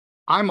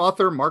I'm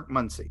author Mark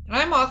Muncy, And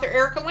I'm author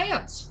Erica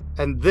Lance.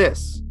 and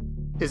this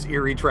is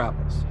Eerie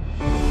Travels.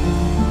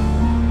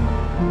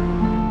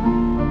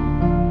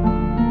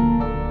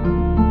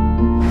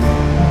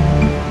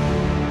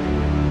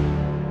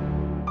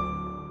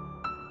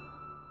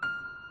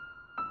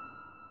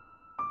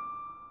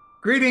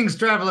 Greetings,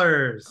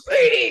 travelers.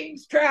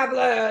 Greetings,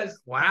 travelers.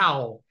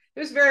 Wow.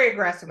 It was very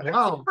aggressive.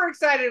 Wow. I'm super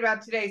excited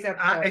about today's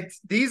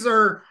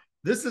episode.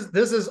 This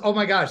is oh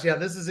my gosh, yeah,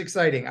 this is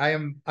exciting.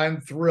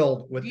 I'm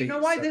thrilled with Do you know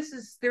why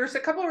there's a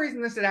couple of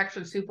reasons this is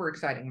actually super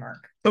exciting,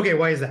 Mark. Okay,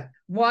 why is that?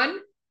 One,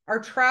 our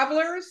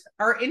travelers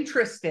are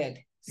interested.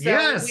 So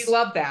Yes. we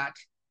love that.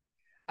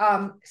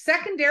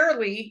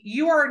 Secondarily,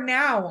 you are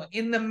now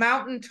in the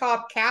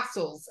mountaintop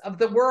castles of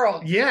the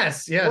world.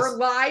 Yes. We're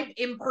live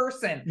in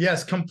person.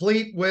 Yes,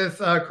 complete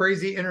with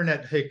crazy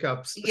internet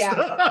hiccups.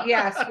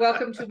 Yes.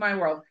 Welcome to my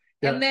world.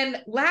 Yeah. And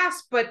then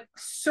last but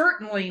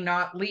certainly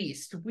not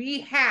least,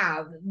 we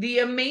have the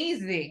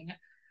amazing,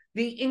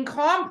 the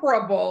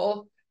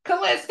incomparable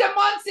Callista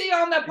Muncy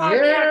on the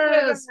podcast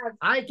with us.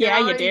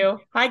 You do.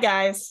 Hi,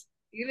 guys.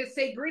 You gonna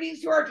say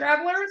greetings to our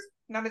travelers?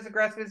 Not as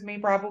aggressive as me,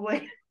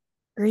 probably.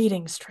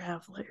 Greetings,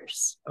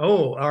 travelers.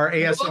 Oh, our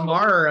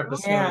ASMR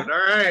episode. Yeah.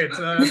 All right.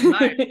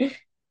 Nice.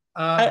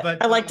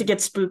 I like to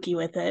get spooky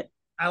with it.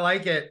 I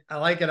like it.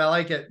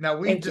 Now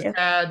we Thank just you.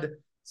 had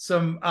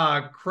some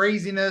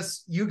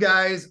craziness. You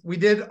guys, we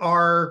did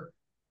our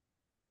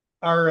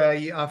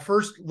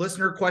first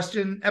listener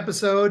question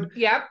episode.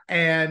 Yep.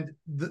 And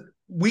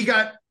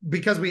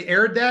because we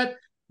aired that,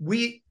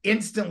 we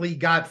instantly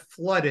got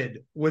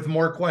flooded with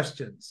more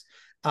questions.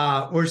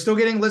 We're still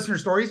getting listener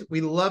stories.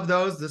 We love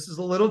those. This is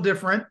a little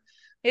different.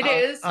 It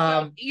is.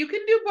 You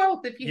can do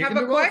both. If you have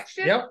a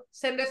question,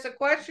 send us a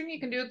question. You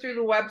can do it through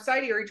the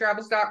website,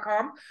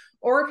 eerietravels.com.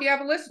 Or if you have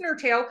a listener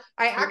tale,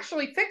 I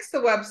actually fixed the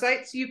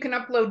website so you can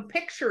upload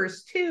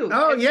pictures too.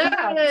 Oh,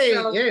 yeah.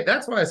 So, yeah,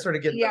 that's why I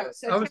started getting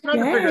those. So I was trying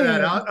to figure that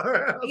out.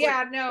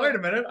 No. Wait a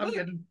minute.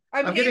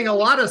 I'm getting a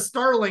lot of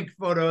Starlink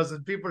photos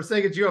and people are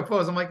saying it's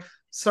UFOs. I'm like,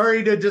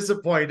 sorry to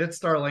disappoint. It's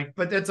Starlink,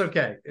 but it's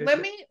okay.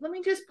 Let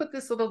me just put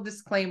this little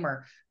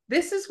disclaimer.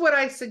 This is what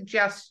I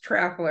suggest,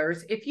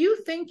 travelers. If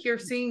you think you're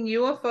seeing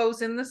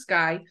UFOs in the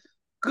sky,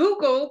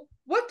 Google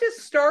what does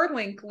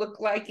Starlink look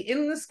like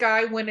in the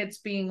sky when it's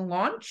being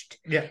launched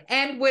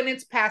and when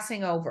it's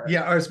passing over.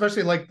 Yeah, or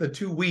especially like the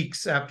 2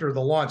 weeks after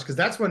the launch, because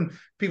that's when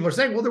people are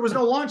saying, well, there was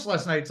no launch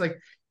last night. It's like,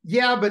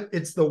 yeah, but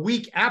it's the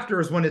week after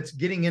is when it's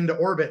getting into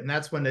orbit, and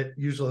that's when it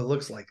usually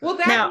looks like that. Well,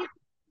 that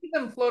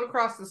them float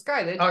across the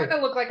sky. They kind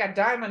of look like a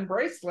diamond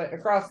bracelet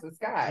across the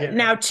sky. Yeah.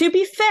 Now, to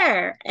be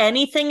fair,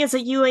 anything is a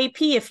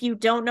UAP if you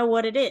don't know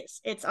what it is.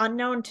 It's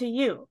unknown to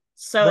you.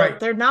 So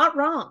they're not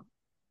wrong.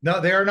 No,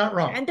 they are not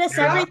wrong. And that's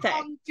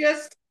everything.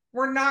 Just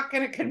we're not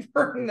going to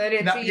confirm that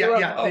it's a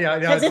UFO. Yeah.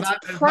 Because it's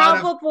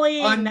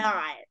probably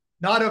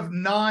not of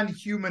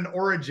non-human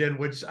origin,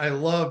 which I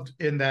loved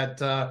in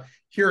that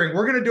hearing.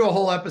 We're going to do a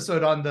whole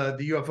episode on the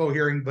UFO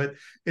hearing, but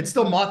it's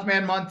still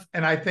Mothman month,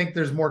 and I think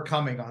there's more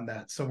coming on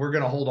that. So we're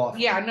going to hold off.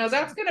 Yeah, no,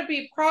 that's going to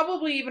be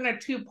probably even a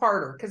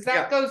two-parter because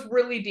that goes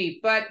really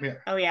deep. But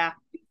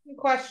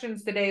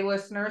questions today,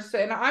 listeners,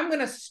 and I'm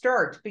going to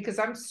start because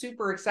I'm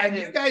super excited.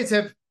 And you guys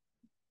have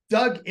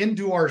dug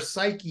into our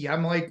psyche.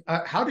 I'm like,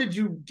 how did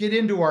you get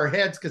into our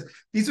heads? Because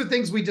these are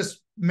things we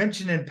just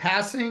mention in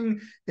passing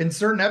in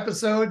certain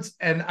episodes,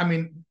 and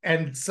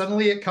and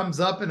suddenly it comes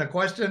up in a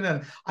question,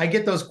 and I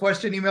get those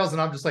question emails, and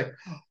I'm just like,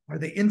 are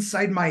they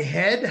inside my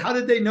head? How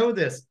did they know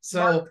this?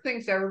 So Mark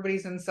thinks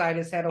everybody's inside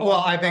his head.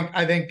 Well, I think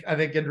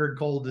Indrid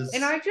Cold is,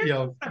 and I just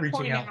want to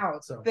reaching point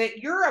out so. That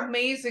your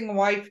amazing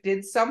wife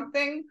did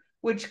something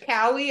which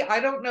Callie, I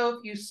don't know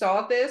if you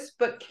saw this,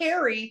 but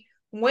Carrie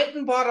went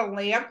and bought a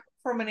lamp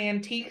from an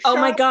antique shop. Oh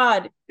my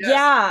God. Yes.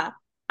 Yeah.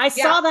 I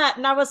saw that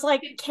and I was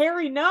like,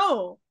 Carrie,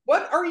 no.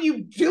 What are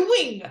you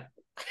doing?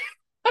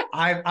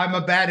 I'm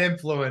a bad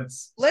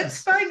influence.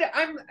 Let's find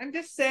I'm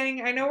just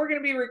saying, I know we're going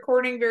to be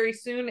recording very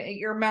soon at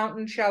your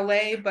mountain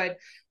chalet, but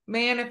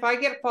man, if I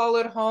get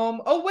followed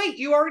home. Oh wait,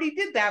 you already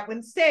did that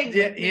when staying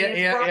with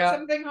me. Brought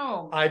something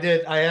home. I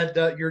did. I had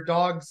your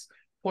dogs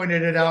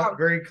pointed it out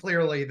very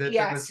clearly that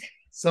there was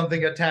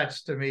something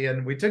attached to me,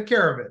 and we took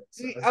care of it.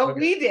 So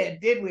we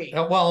did we?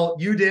 Well,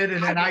 you did,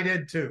 and then I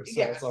did too. So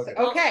yes.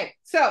 Okay,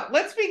 so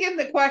let's begin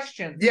the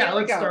questions. Yeah,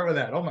 let's start with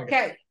that. Oh my God.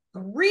 Okay,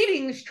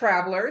 greetings,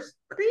 travelers.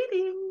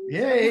 Greetings.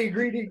 Yay,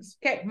 greetings.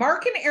 Okay,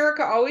 Mark and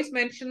Erica always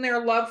mention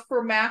their love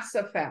for Mass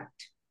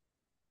Effect.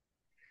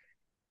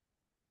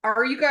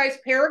 Are you guys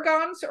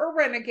paragons or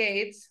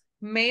renegades?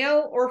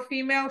 Male or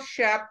female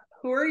Shep?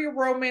 Who are your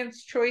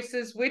romance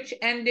choices? Which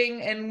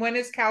ending? And when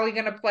is Callie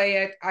going to play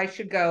it? I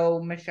should go,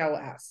 Michelle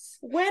S.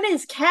 When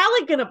is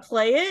Callie going to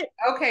play it?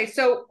 Okay,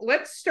 so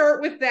let's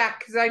start with that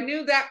because I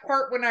knew that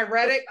part when I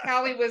read it.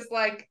 Callie was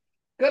like,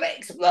 gonna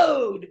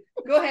explode.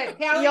 Go ahead,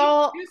 Callie.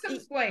 Do some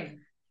explaining.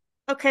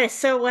 Okay,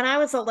 so when I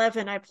was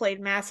 11, I played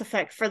Mass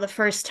Effect for the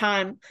first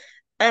time.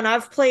 And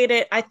I've played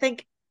it, I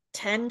think,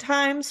 10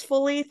 times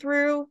fully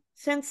through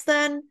since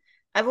then.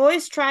 I've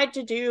always tried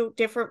to do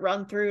different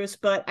run throughs,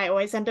 but I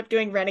always end up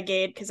doing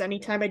Renegade because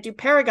anytime I do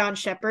Paragon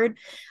Shepherd,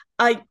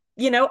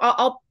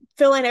 I'll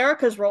fill in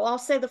Erica's role. I'll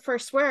say the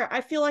first swear.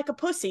 I feel like a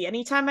pussy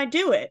anytime I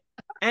do it.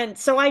 And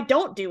so I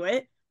don't do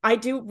it. I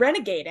do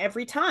Renegade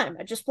every time.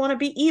 I just want to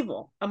be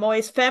evil. I'm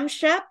always Femme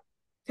Shep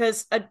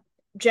because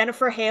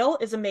Jennifer Hale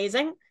is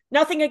amazing.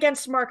 Nothing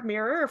against Mark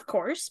Mirror, of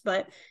course,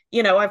 but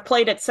I've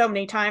played it so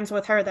many times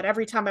with her that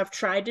every time I've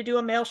tried to do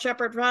a male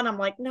shepherd run, I'm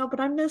like, no,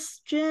 but I miss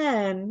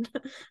Jen.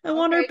 I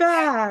want her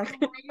back.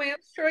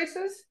 Romance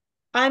choices?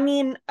 I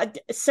mean,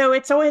 so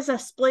it's always a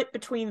split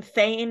between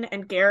Thane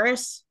and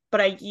Garrus, but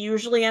I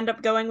usually end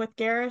up going with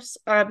Garrus.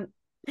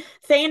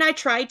 Thane I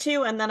try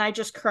to, and then I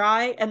just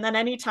cry, and then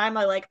anytime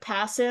I like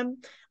pass him,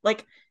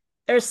 like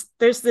there's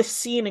this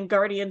scene in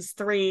Guardians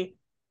 3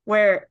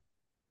 where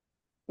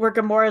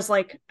Gamora's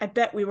like, I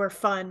bet we were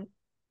fun.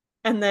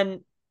 And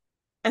then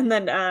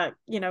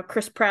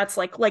Chris Pratt's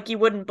like you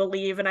wouldn't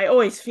believe. And I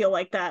always feel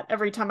like that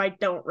every time I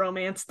don't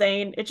romance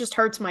Thane. It just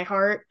hurts my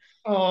heart.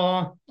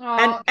 Oh,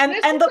 and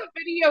this is a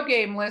video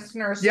game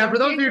listener. So for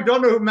those of you who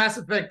don't know who Mass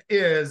Effect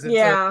is, it's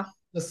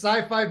the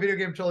sci-fi video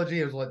game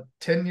trilogy is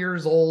 10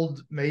 years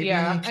old, maybe.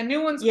 Yeah, a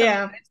new one's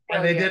coming.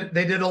 And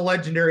they did a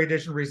legendary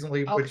edition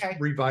recently, which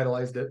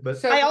revitalized it. But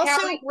so I also,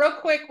 Callie, real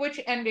quick,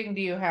 which ending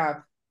do you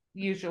have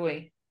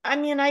usually? I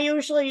mean, I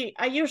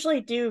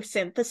usually do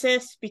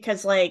Synthesis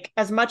because, like,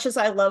 as much as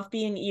I love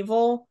being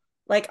evil,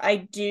 like I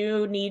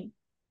do need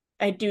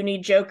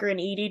Joker and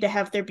Edie to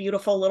have their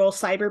beautiful little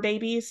cyber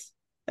babies.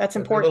 That's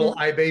important. Little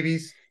eye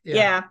babies.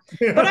 Yeah.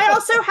 But I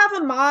also have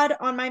a mod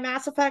on my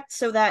Mass Effect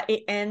so that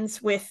it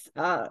ends with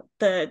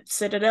the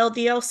Citadel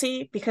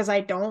DLC because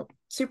I don't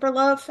super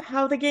love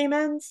how the game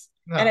ends.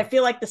 No. And I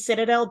feel like the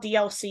Citadel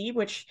DLC,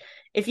 which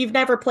if you've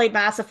never played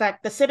Mass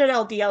Effect, the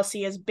Citadel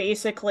DLC is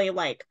basically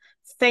like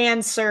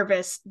fan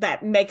service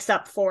that makes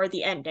up for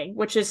the ending,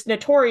 which is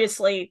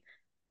notoriously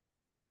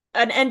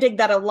an ending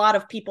that a lot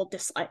of people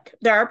dislike.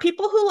 There are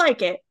people who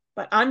like it,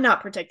 but I'm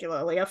not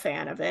particularly a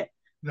fan of it.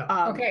 No.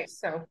 Okay,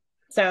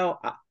 so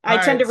I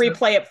tend to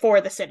replay it for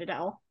the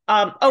Citadel.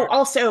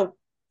 Also,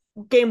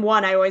 game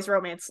 1, I always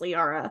romance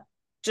Liara,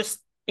 just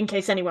in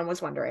case anyone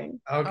was wondering.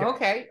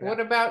 Okay. Yeah. What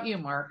about you,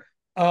 Mark?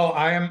 Oh,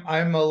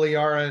 I'm a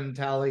Liara and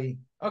Tali.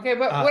 Okay,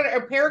 but what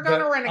a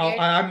Paragon or Renegade?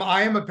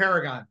 I am a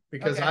Paragon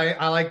because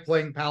I like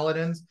playing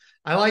Paladins.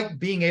 I like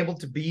being able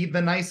to be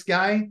the nice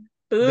guy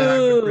that I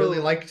would really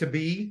like to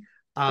be.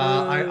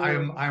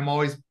 I'm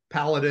always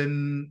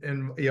Paladin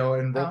in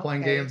role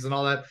playing games and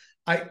all that.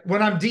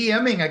 When I'm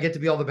DMing, I get to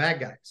be all the bad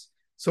guys.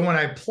 So when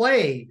I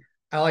play,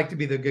 I like to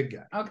be the good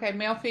guy. Okay,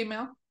 male,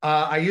 female.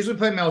 I usually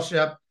play male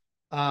Shep.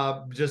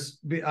 I'm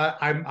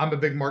a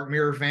big Mark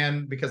Mirror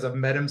fan because I've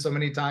met him so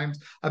many times.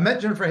 I've met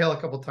Jennifer Hale a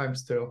couple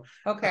times too.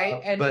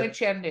 Okay, and which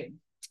ending?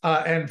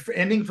 And for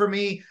ending for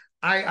me,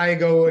 I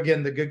go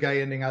again the good guy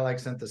ending. I like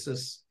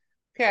Synthesis.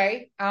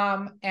 Okay,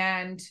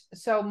 and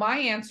so my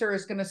answer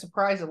is going to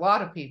surprise a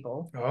lot of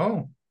people.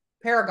 Oh,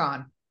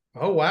 Paragon.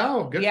 Oh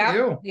wow, good for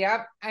you.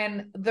 Yeah,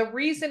 and the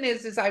reason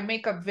is I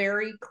make a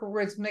very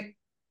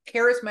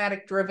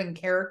charismatic driven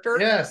character.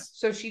 Yes.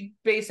 So she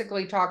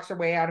basically talks her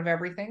way out of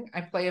everything. I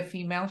play a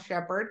female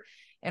shepherd,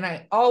 and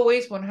I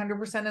always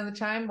 100% of the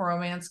time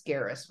romance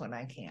Garrus when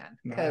I can.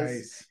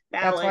 Because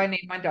that's why I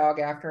named my dog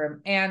after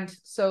him. And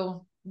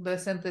so the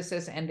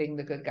Synthesis ending,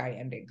 the good guy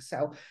ending.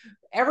 So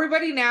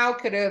everybody now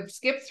could have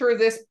skipped through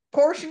this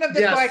portion of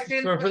the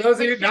question. So for those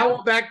of you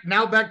now back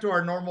to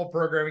our normal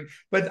programming,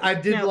 but I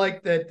did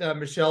like that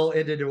Michelle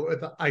ended it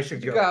with I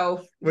should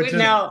go, which is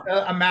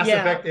a Mass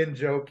Effect in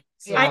joke.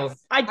 So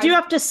I do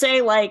have to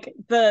say, like,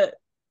 the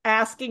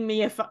asking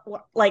me if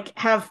like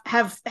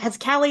has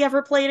Callie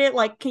ever played it?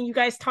 Like, can you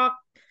guys talk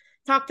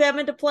them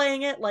into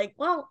playing it? Like,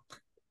 well,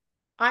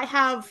 I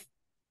have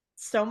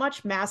so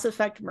much Mass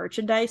Effect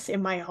merchandise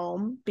in my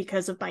home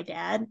because of my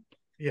dad.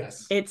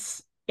 Yes.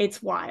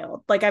 It's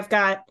wild. Like, I've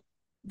got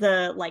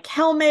the like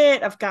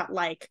helmet, I've got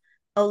like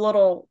a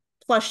little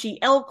plushy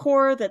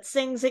Elcor that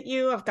sings at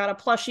you. I've got a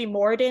plushy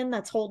Morden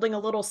that's holding a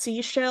little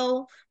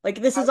seashell. Like,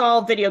 this is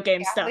all video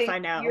game stuff, I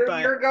know.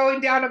 You're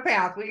going down a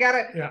path. We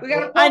gotta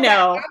I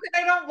know. Not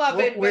that I don't love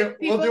it.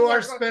 We'll do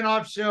our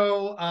spin-off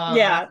show.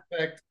 Mass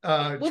Effect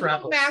Travels.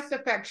 Do Mass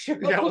Effect show.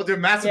 Yeah, we'll do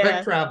Mass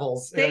Effect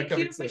Travels. Thank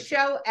you,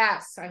 Michelle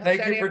S.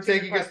 Thank you for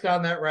taking us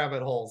down that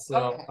rabbit hole. So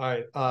all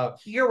right.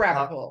 Your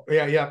rabbit hole.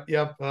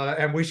 Yep.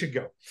 And we should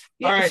go.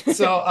 All right.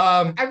 So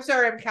I'm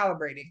sorry, I'm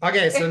calibrating.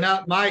 Okay, so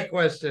now my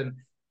question.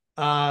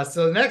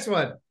 So the next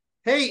one.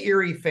 Hey,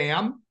 Eerie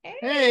fam.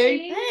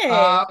 Hey.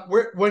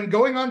 When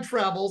going on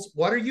travels,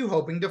 what are you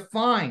hoping to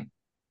find?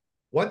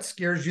 What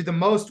scares you the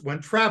most when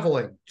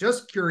traveling?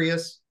 Just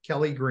curious,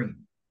 Kelly Green.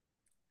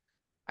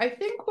 I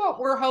think what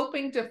we're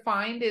hoping to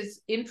find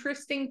is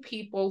interesting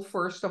people,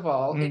 first of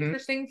all,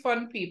 interesting,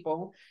 fun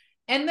people,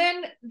 and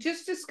then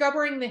just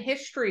discovering the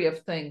history of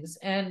things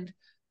and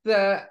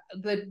the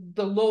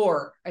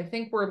lore. I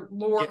think we're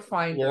lore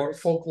finders.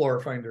 Folklore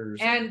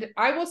finders. And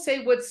I will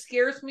say what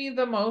scares me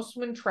the most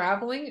when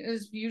traveling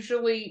is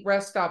usually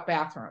rest stop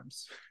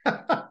bathrooms.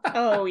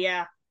 Oh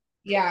yeah.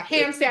 Yeah,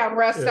 hands down,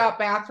 rest stop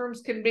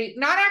bathrooms can be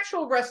not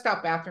actual rest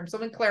stop bathrooms.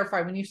 Let me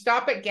clarify. When you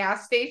stop at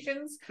gas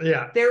stations,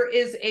 there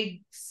is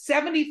a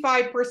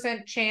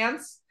 75%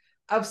 chance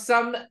of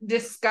some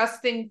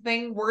disgusting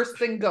thing worse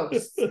than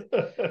ghosts.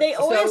 They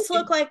always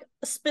look like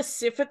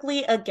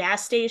specifically a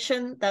gas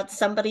station that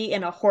somebody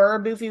in a horror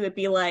movie would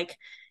be like,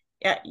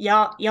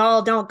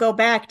 y'all don't go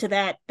back to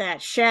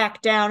that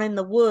shack down in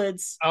the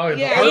woods. Oh,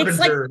 yeah, Harbinger.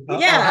 It's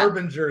like,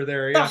 Harbinger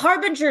there. The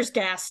Harbinger's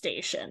gas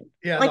station.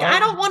 Yeah, like I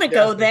don't want to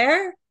go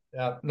there.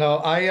 Yeah, no,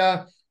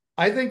 I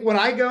think when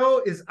I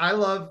go is I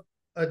love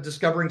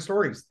discovering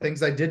stories,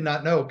 things I did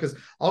not know, because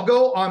I'll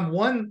go on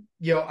one.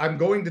 I'm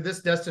going to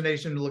this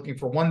destination looking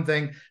for one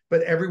thing,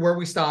 but everywhere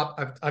we stop,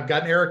 I've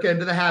gotten Erica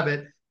into the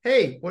habit.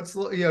 Hey,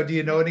 do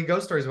you know any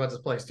ghost stories about this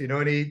place? Do you know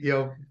any,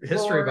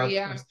 history about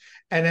this place?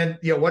 And then,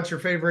 what's your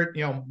favorite,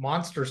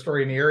 monster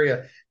story in the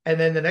area? And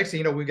then the next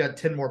thing, we've got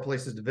 10 more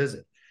places to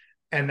visit.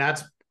 And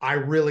I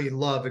really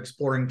love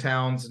exploring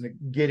towns and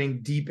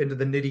getting deep into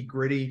the nitty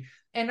gritty.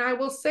 And I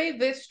will say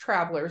this,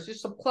 travelers,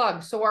 just a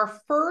plug. So our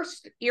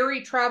first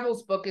Erie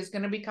Travels book is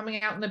going to be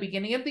coming out in the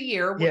beginning of the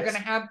year. We're going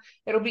to have,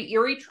 it'll be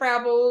Erie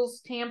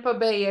Travels, Tampa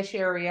Bay-ish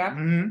area.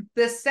 Mm-hmm.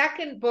 The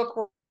second book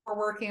we're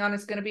working on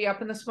is going to be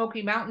up in the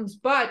Smoky Mountains.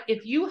 But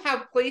if you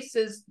have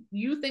places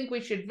you think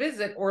we should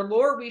visit or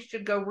lore we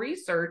should go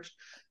research,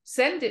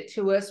 send it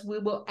to us. We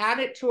will add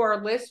it to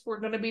our list. We're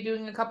going to be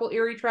doing a couple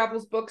Erie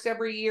Travels books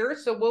every year,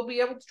 so we'll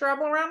be able to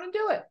travel around and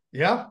do it.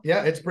 Yeah,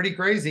 it's pretty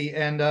crazy.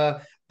 And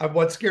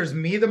what scares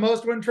me the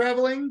most when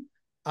traveling,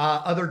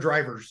 other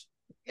drivers.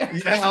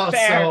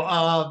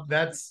 So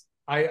that's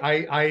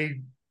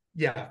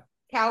yeah.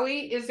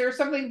 Callie, is there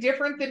something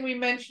different than we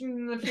mentioned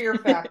in the fear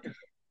factor?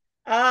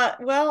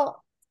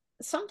 Well,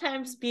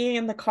 sometimes being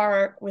in the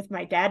car with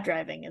my dad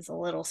driving is a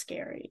little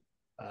scary.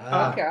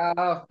 Okay.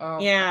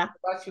 Yeah.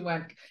 Glad you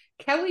went.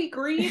 Kelly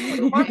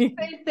Green, we want to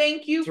say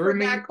thank you for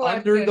that question.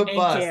 Under the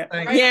bus.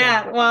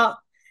 Yeah. Well,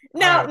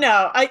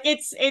 no. I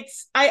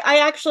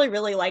actually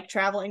really like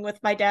traveling with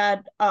my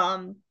dad.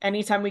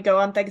 Anytime we go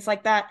on things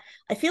like that,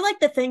 I feel like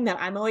the thing that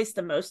I'm always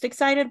the most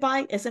excited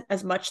by isn't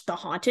as much the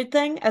haunted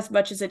thing as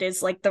much as it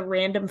is like the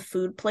random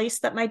food place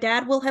that my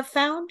dad will have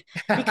found,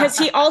 because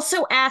he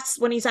also asks,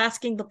 when he's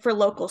asking for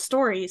local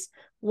stories,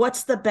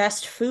 what's the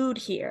best food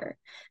here?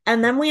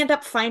 And then we end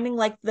up finding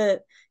like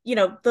the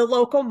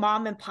local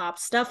mom and pop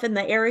stuff in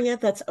the area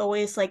that's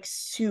always like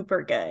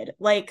super good.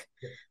 Like,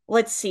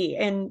 let's see.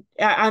 And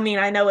I mean,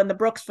 I know in the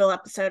Brooksville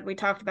episode, we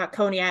talked about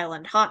Coney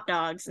Island hot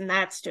dogs, and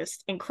that's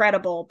just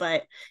incredible.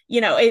 But,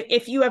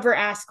 if you ever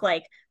ask,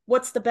 like,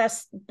 what's the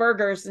best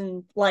burgers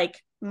in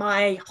like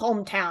my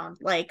hometown,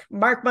 like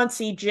Mark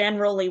Muncy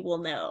generally will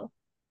know.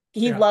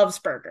 He loves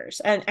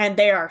burgers, and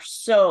they are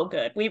so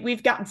good.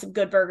 We've gotten some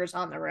good burgers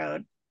on the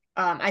road.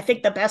 I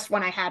think the best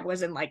one I had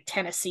was in like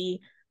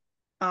Tennessee.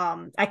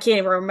 I can't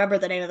even remember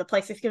the name of the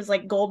place. I think it was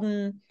like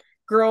Golden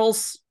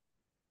Girls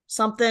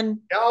something.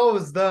 Oh, it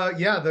was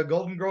the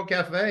Golden Girl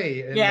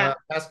Cafe in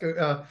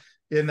Pasco,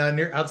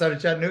 near outside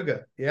of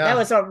Chattanooga. Yeah, that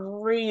was a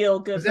real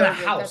good burger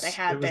that they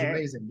had there.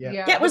 It was amazing.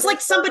 Yeah, it was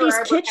like somebody's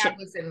kitchen. It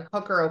was in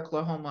Hooker,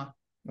 Oklahoma.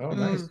 Oh,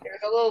 nice. There's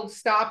a little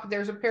stop.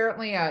 There's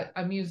apparently a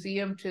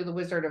museum to the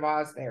Wizard of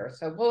Oz there,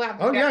 so we'll have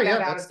to check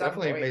that out. That's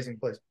definitely an amazing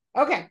place.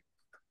 Okay,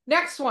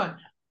 next one.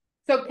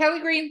 So Kelly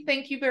Green,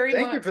 thank you very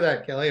much. Thank you for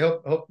that, Kelly.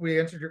 Hope we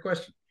answered your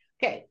question.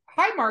 Okay.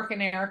 Hi, Mark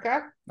and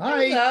Erica.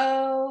 Hi.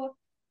 Hello.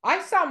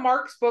 I saw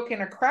Mark's book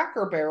in a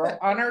Cracker Barrel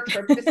on our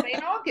trip to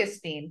St.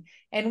 Augustine,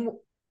 and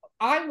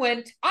I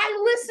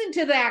listened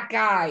to that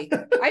guy.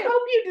 I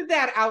hope you did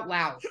that out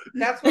loud.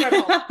 That's what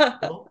I'm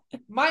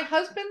hoping. My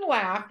husband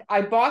laughed.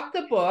 I bought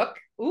the book.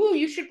 Ooh,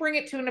 you should bring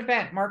it to an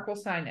event. Mark will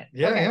sign it.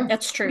 Yeah,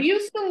 that's true. We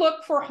used to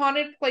look for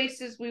haunted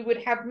places we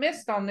would have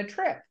missed on the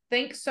trip.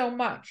 Thanks so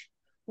much.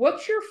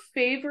 What's your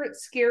favorite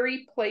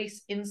scary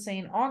place in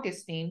St.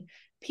 Augustine?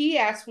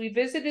 P.S. We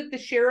visited the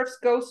sheriff's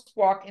ghost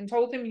walk and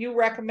told him you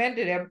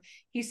recommended him.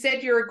 He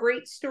said you're a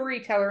great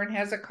storyteller and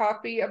has a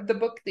copy of the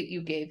book that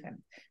you gave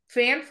him.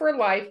 Fan for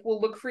life. We'll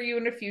look for you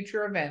in a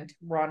future event.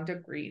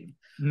 Rhonda Green.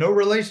 No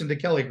relation to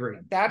Kelly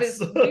Green. That is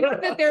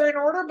weird that they're in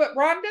order, but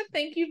Rhonda,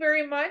 thank you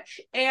very much.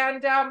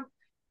 And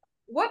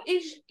what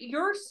is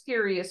your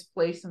scariest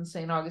place in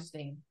St.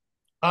 Augustine?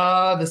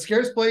 The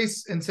scariest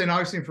place in St.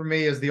 Augustine for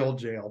me is the old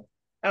jail.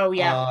 Oh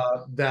yeah.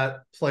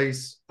 That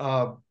place,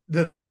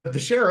 the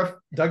sheriff,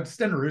 Doug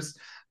Stenrus,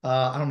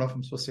 I don't know if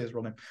I'm supposed to say his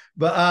real name,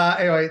 but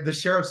anyway, the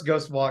sheriff's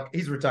ghost walk,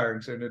 he's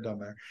retiring soon, it doesn't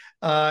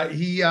matter.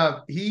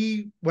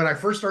 He when I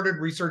first started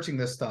researching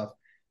this stuff,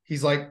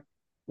 he's like,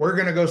 we're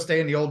gonna go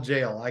stay in the old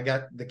jail. I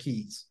got the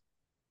keys.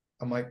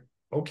 I'm like,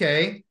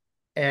 okay.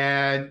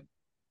 And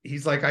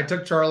he's like, I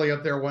took Charlie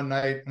up there one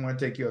night. I'm gonna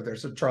take you up there.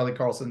 So Charlie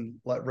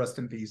Carlson, rest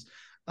in peace.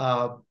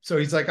 So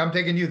he's like, I'm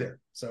taking you there.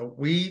 So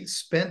we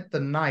spent the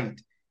night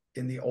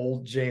in the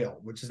old jail,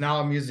 which is now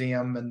a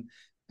museum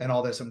and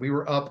all this. And we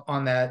were up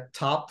on that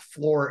top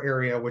floor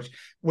area, which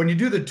when you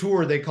do the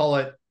tour, they call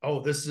it,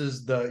 this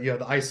is the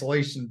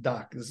isolation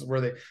dock. This is where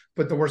they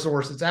put the worst of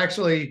worst. It's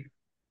actually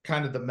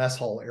kind of the mess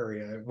hall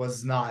area. It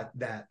was not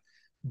that.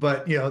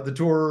 but the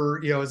tour,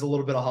 is a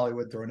little bit of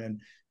Hollywood thrown in,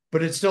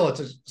 but it's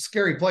a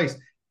scary place.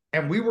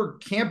 And we were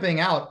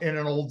camping out in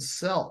an old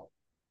cell,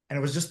 and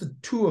it was just the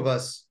two of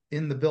us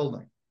in the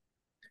building.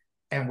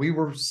 And we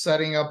were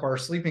setting up our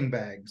sleeping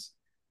bags,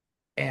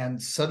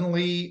 and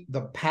suddenly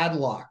the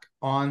padlock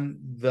on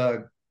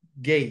the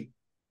gate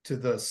to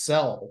the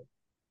cell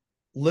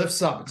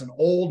lifts up. It's an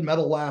old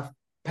metal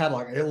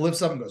padlock. It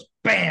lifts up and goes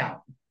bam,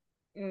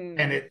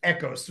 and it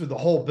echoes through the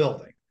whole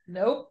building.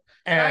 Nope.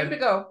 And time to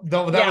go.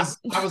 Though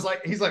I was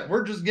like, he's like,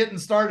 we're just getting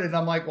started. And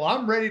I'm like, well,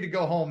 I'm ready to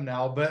go home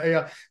now.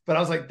 But but I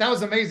was like, that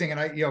was amazing. And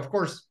I, of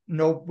course,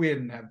 no, we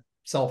didn't have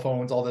cell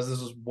phones, all this.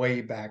 This was way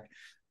back.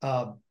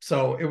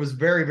 So it was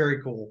very,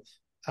 very cool.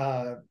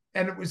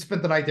 And we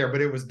spent the night there,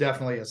 but it was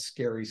definitely a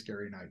scary,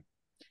 scary night.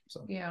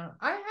 So yeah,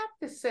 I have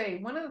to say,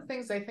 one of the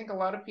things I think a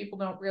lot of people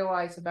don't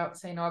realize about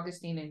St.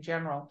 Augustine in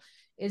general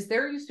is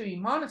there used to be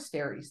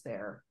monasteries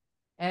there,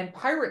 and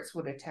pirates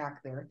would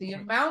attack there. The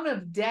amount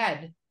of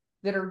dead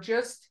that are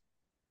just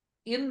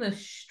in the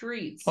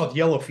streets. Oh, the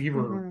yellow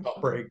fever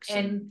outbreaks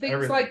and things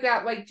everything. Like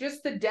that, like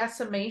just the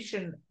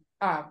decimation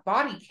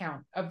body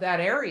count of that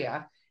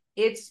area.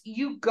 It's,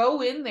 you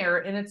go in there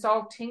and it's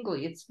all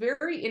tingly. It's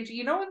very,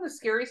 one of the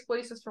scariest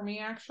places for me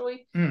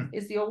actually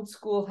is the old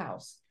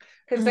schoolhouse.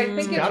 Because I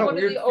think it's one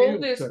of the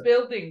oldest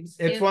buildings.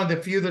 It's one of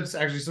the few that's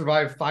actually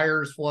survived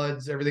fires,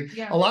 floods, everything.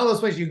 Yeah. A lot of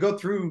those places you go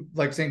through,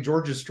 like St.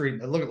 George's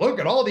Street, and look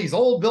at all these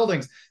old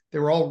buildings. They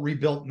were all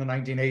rebuilt in the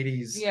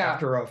 1980s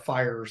after a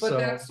fire. But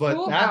that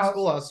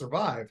schoolhouse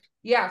survived.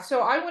 Yeah,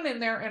 so I went in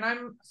there, and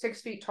I'm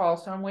 6 feet tall,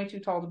 so I'm way too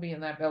tall to be in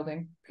that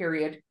building,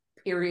 period.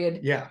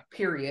 Yeah.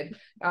 Period.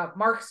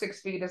 Mark's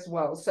 6 feet as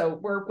well, so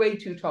we're way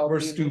too tall. We're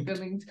stooped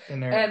in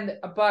there.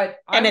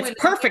 And it's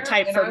perfect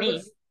height for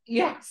me.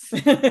 Yes.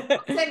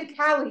 Send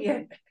Callie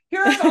in.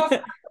 Here's all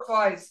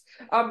sacrifice.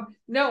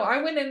 No,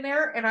 I went in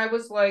there and I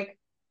was like,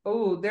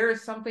 oh, there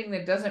is something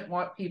that doesn't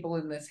want people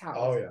in this house.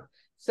 Oh yeah.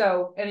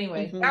 So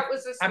anyway, that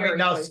was a scary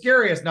place.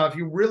 Scariest. Now, if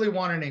you really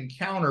want an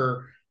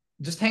encounter,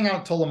 just hang out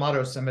at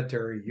Tolomato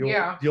Cemetery.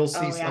 You'll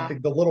see something.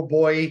 The little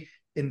boy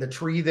in the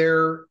tree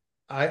there.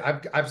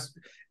 I've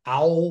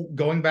Owl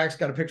going back's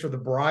got a picture of the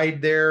bride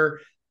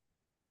there.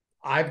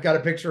 I've got a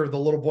picture of the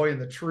little boy in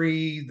the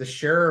tree. The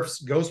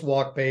sheriff's Ghost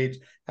Walk page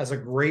has a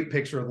great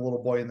picture of the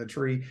little boy in the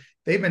tree.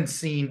 They've been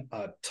seen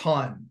a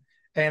ton.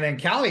 And then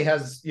Callie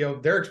has,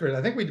 their experience.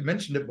 I think we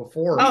mentioned it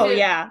before. Oh,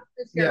 yeah.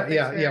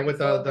 Yeah, with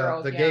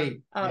the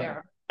gate. Oh,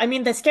 yeah. I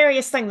mean, the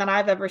scariest thing that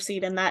I've ever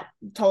seen in that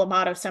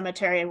Tolomato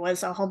Cemetery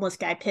was a homeless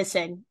guy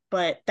pissing,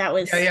 but that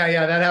was...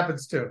 Yeah, that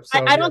happens too.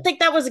 So, I don't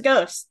think that was a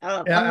ghost.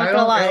 I'm not going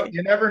to lie.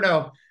 You never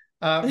know.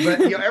 But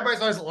everybody's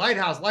always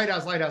lighthouse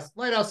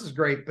is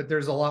great, but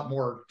there's a lot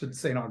more to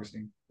St.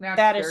 Augustine.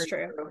 That is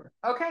true.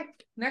 Okay,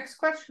 next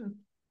question.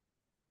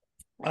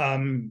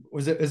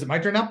 Is it my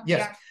turn now?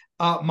 Yes.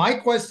 Yeah. My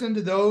question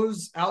to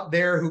those out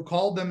there who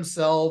call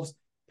themselves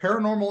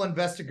paranormal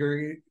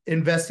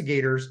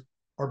investigators,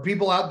 or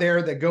people out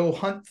there that go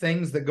hunt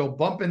things that go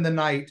bump in the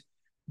night,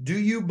 do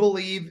you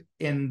believe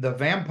in the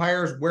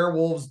vampires,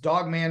 werewolves,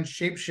 dogman,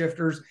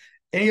 shapeshifters,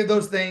 any of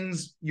those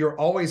things you're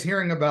always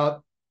hearing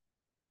about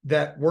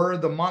that were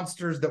the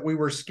monsters that we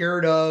were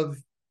scared of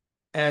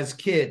as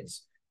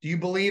kids? Do you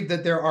believe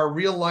that there are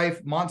real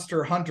life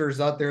monster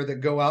hunters out there that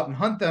go out and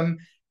hunt them,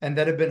 and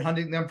that have been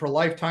hunting them for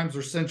lifetimes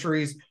or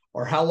centuries,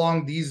 or how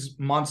long these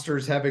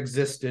monsters have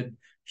existed?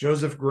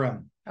 Joseph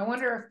Grimm. I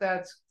wonder if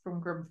that's from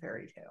Grimm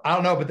Fairy Tale. I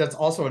don't know, but that's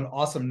also an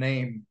awesome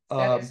name.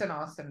 That is an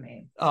awesome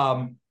name.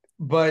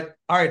 But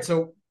all right,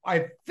 so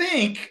I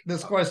think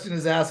this question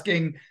is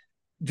asking,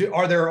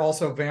 are there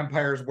also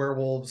vampires,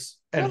 werewolves,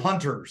 and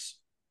hunters?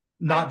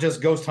 Not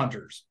just ghost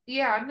hunters.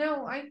 Yeah,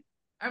 no,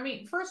 I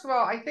mean, first of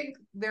all, I think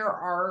there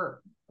are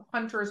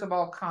hunters of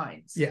all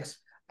kinds. Yes.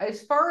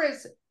 As far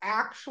as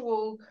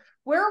actual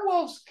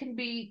werewolves can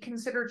be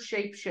considered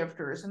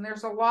shapeshifters, and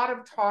there's a lot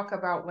of talk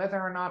about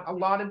whether or not a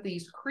lot of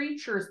these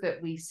creatures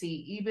that we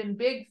see, even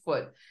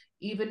Bigfoot,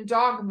 even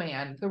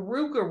Dogman, the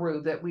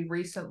Rougarou that we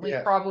recently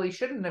probably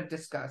shouldn't have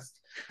discussed.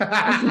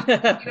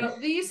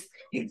 These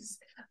things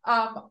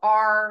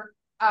are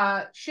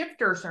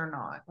shifters or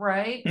not,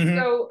 right? Mm-hmm.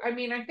 So, I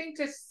mean, I think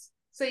to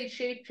say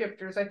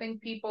shapeshifters, I think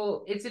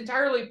it's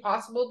entirely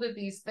possible that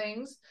these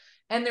things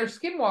and their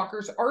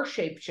skinwalkers are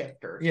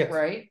shapeshifters,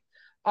 right?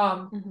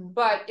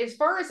 But as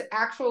far as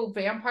actual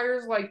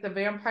vampires, like the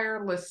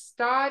vampire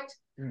Lestat,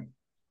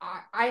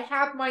 I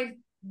have my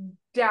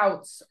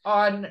doubts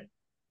on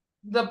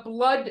the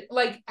blood,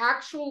 like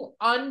actual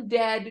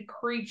undead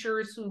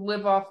creatures who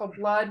live off of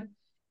blood.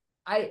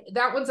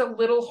 That one's a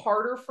little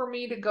harder for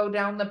me to go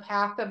down the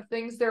path of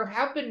things. There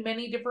have been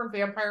many different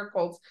vampire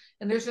cults,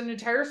 and there's an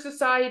entire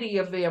society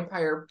of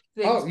vampire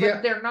things,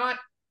 but they're not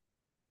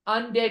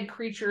undead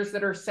creatures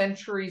that are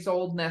centuries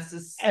old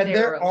necessarily. And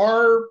there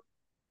are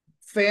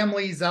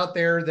families out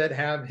there that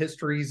have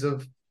histories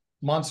of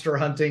monster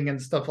hunting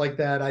and stuff like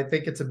that. I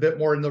think it's a bit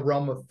more in the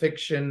realm of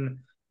fiction.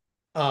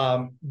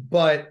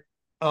 But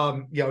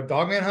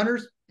dogman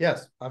hunters,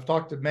 yes, I've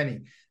talked to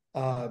many.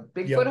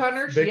 Bigfoot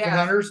hunters,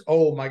 hunters,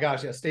 oh my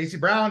gosh, Stacy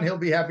Brown, he'll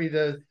be happy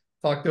to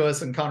talk to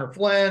us, and Connor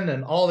Flynn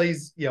and all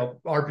these,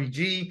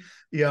 RPG,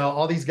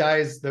 all these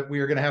guys that we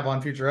are going to have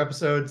on future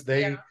episodes.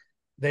 They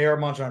are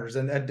monster hunters,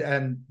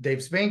 and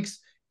Dave Spinks,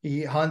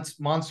 he hunts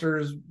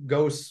monsters,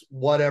 ghosts,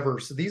 whatever.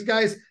 So these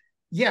guys,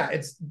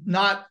 it's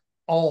not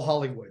all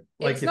Hollywood.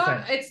 It's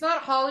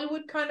not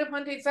Hollywood kind of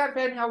hunting. It's not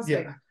Van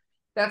Helsing. Yeah.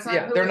 That's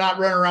not. They're not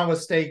running around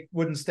with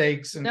wooden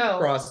stakes and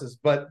crosses,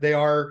 but they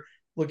are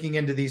looking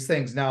into these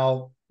things.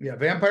 Now,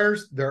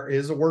 vampires, there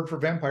is a word for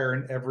vampire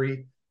in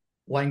every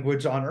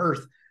language on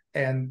earth.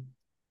 And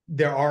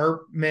there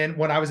are men,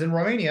 when I was in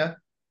Romania,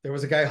 there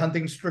was a guy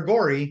hunting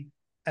Strigoi,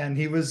 and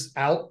he was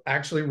out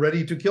actually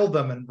ready to kill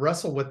them and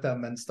wrestle with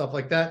them and stuff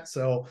like that.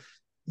 So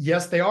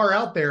yes, they are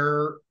out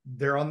there.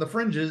 They're on the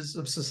fringes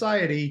of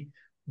society,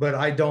 but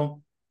I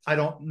don't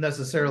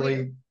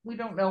necessarily. We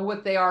don't know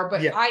what they are,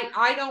 but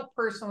I don't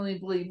personally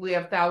believe we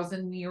have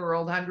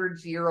 1,000-year-old,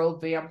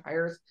 100-year-old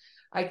vampires.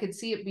 I could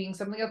see it being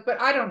something else, but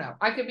I don't know.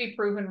 I could be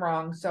proven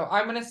wrong. So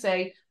I'm going to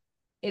say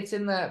it's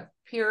in the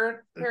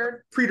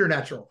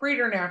preternatural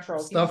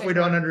stuff we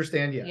don't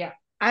understand yet. Yeah.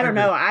 I don't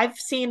know. I've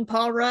seen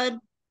Paul Rudd.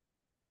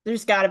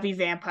 There's got to be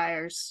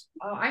vampires.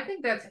 Oh, I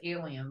think that's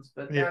aliens,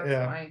 but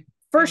that's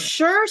For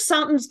sure,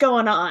 something's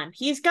going on.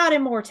 He's got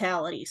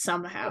immortality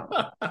somehow.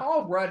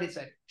 Paul Rudd is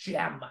a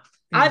gem.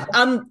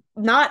 I'm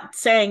not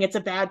saying it's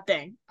a bad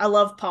thing. I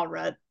love Paul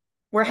Rudd.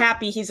 We're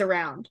happy he's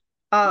around.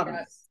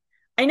 Yes.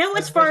 I know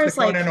as far as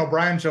Conan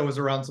O'Brien show was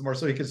around some more,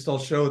 so he could still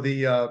show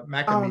the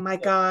Macamee. Oh my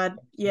God,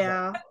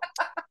 yeah.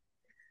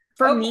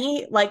 For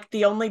me, like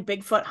the only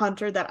Bigfoot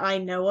hunter that I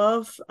know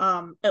of,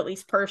 at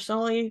least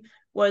personally,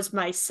 was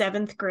my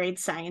 7th grade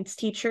science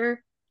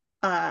teacher.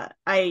 I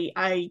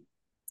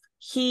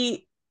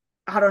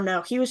don't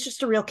know. He was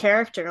just a real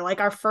character.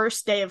 Like our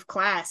first day of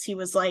class, he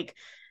was like,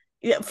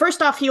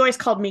 first off, he always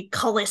called me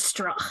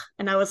Callistra.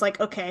 And I was like,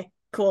 okay,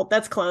 cool.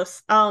 That's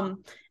close.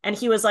 And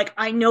he was like,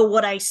 I know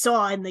what I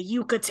saw in the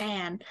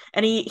Yucatan.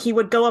 And he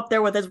would go up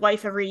there with his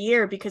wife every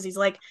year because he's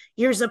like,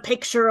 here's a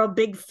picture of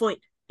Bigfoot.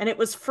 And it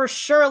was for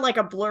sure like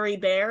a blurry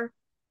bear.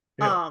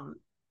 Yeah.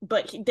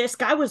 But this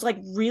guy was like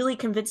really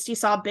convinced he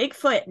saw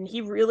Bigfoot, and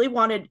he really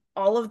wanted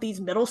all of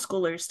these middle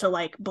schoolers to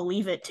like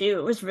believe it too.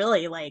 It was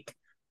really like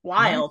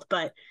wild.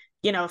 Mm-hmm. But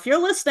if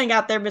you're listening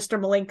out there, Mr.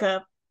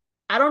 Malinka,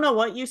 I don't know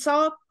what you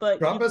saw, but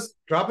drop us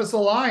a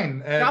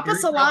line. Drop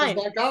us a line.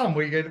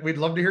 We'd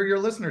love to hear your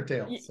listener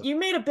tales. You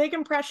made a big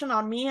impression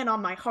on me and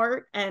on my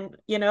heart, and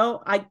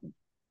I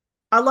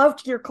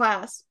loved your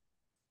class.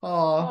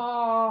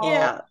 Oh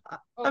yeah,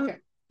 okay.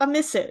 I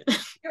miss it.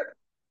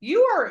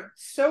 You are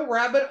so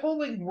rabbit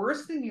holing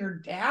worse than your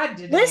dad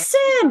did.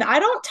 Listen, I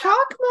don't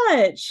talk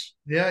much.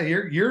 Yeah,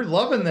 you're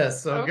loving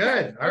this. So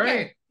good. All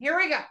right. Here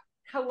we go.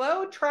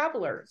 Hello,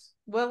 travelers.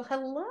 Well,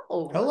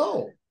 hello.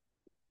 Hello.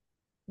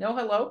 No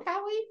hello,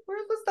 Callie?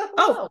 Where was the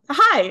hello? Oh,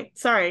 hi.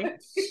 Sorry.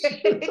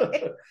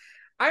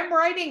 I'm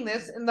writing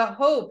this in the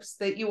hopes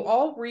that you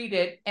all read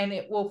it and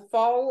it will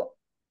fall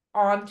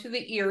onto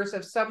the ears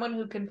of someone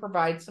who can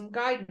provide some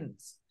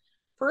guidance.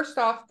 First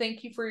off,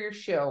 thank you for your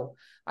show.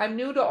 I'm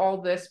new to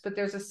all this, but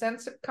there's a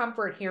sense of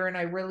comfort here and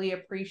I really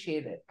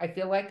appreciate it. I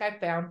feel like I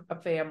found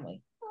a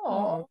family.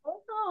 Oh.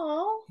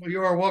 Well,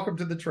 you are welcome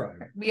to the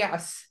tribe.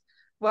 Yes.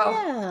 Well,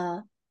 yeah.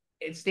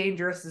 It's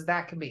dangerous as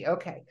that can be.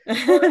 Okay. For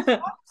as long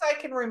as I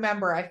can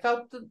remember, I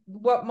felt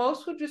what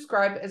most would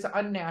describe as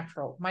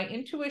unnatural. My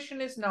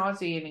intuition is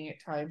nauseating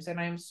at times, and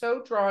I am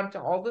so drawn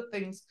to all the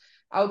things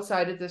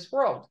outside of this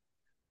world.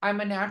 I'm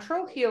a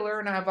natural healer,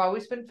 and I've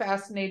always been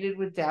fascinated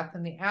with death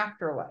and the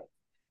afterlife.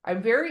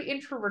 I'm very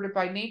introverted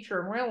by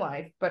nature in real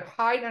life, but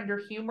hide under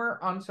humor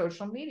on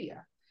social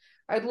media.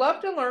 I'd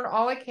love to learn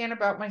all I can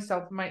about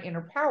myself and my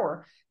inner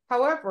power.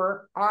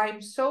 However,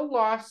 I'm so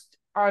lost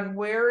on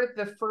where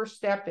the first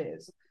step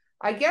is.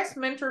 I guess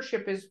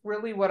mentorship is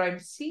really what I'm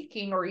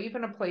seeking, or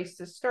even a place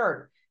to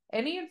start.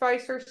 Any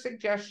advice or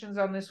suggestions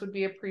on this would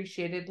be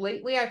appreciated.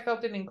 Lately, I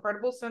felt an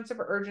incredible sense of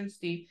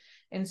urgency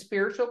and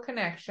spiritual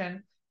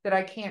connection that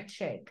I can't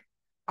shake.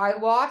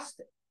 I'm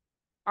lost,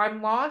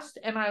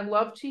 and I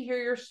love to hear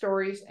your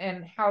stories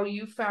and how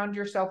you found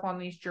yourself on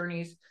these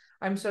journeys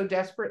I'm so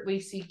desperately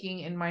seeking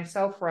in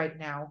myself right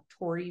now.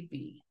 Tori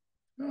B.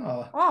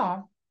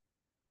 Oh.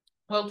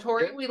 Well,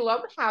 Tori, we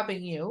love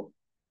having you.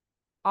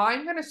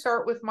 I'm going to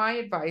start with my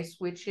advice,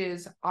 which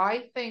is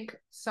I think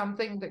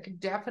something that could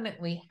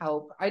definitely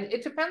help.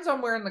 It depends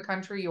on where in the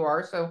country you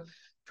are. So,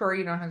 Tori,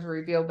 you don't have to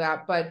reveal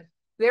that. But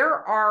there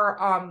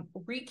are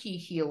Reiki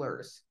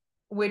healers,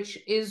 which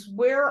is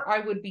where I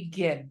would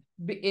begin,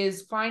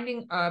 is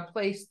finding a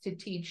place to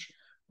teach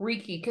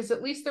Reiki, because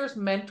at least there's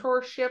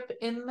mentorship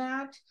in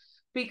that.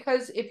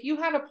 Because if you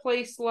had a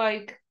place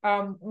like,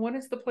 what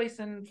is the place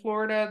in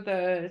Florida,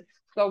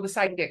 the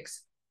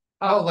psychics?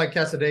 Like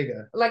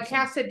Cassadaga. Like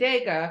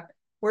Cassadaga,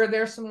 where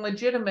there's some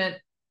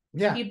legitimate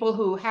people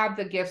who have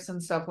the gifts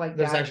and stuff like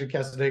there's that. There's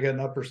actually Cassadaga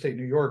in upper state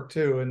New York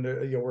too, and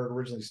where it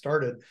originally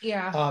started.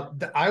 Yeah.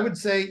 I would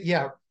say,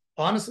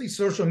 honestly,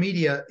 social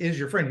media is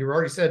your friend. You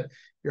already said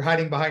you're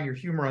hiding behind your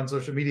humor on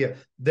social media.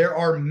 There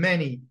are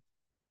many,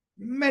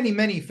 many,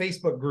 many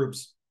Facebook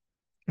groups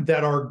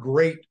that are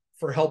great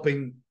for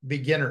helping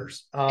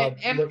beginners, and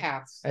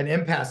empaths. and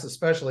empaths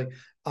especially.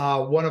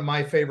 One of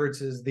my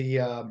favorites is the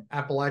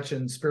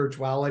Appalachian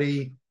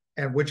Spirituality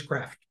and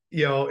Witchcraft.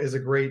 Is a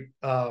great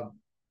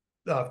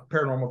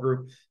paranormal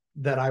group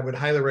that I would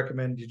highly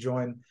recommend you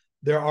join.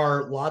 There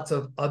are lots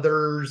of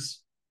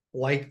others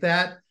like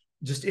that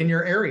just in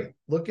your area.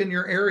 Look in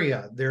your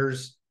area.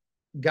 There's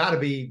got to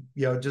be,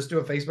 just do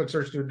a Facebook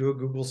search, do a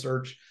Google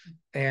search,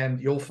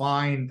 and you'll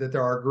find that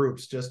there are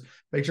groups. Just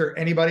make sure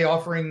anybody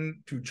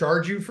offering to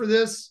charge you for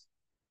this,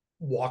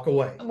 walk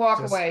away.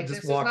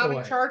 This is not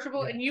a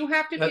chargeable, and you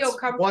have to feel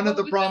comfortable. One of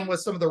the problem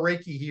with some of the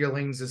Reiki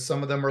healings is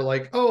some of them are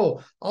like,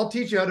 oh, I'll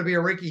teach you how to be a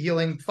Reiki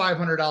healing,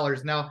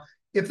 $500. Now,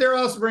 if they're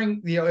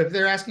offering, if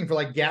they're asking for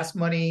like gas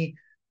money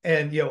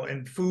and,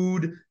 and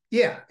food,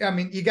 yeah, I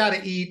mean, you got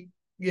to eat,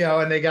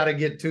 and they got to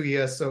get to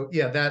you. So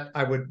yeah, that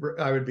I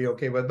would be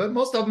okay with, but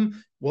most of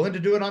them willing to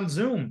do it on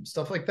Zoom,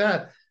 stuff like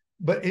that.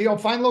 But,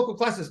 find local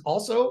classes.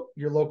 Also,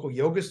 your local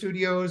yoga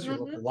studios, your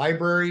local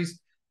libraries,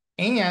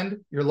 and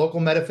your local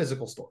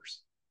metaphysical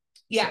stores.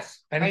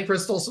 Yes. So any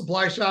crystal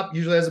supply shop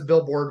usually has a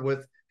billboard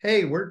with,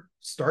 hey, we're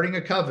starting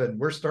a coven,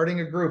 we're starting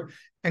a group,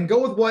 and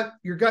go with what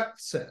your gut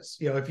says.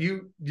 If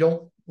you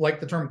don't like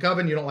the term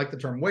coven, you don't like the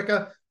term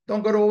Wicca,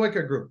 don't go to a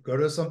Wicca group, go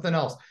to something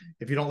else.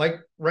 If you don't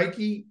like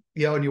Reiki,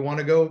 and you want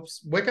to go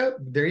Wicca,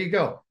 there you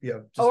go.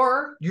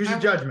 Or use your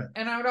judgment.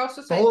 And I would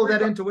also say, follow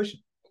that intuition.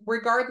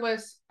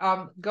 Regardless,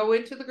 go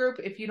into the group.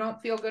 If you don't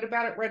feel good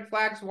about it, red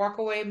flags, walk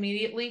away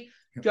immediately.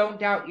 Don't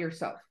doubt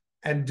yourself.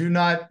 And do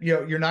not,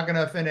 you're not going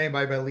to offend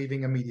anybody by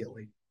leaving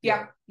immediately.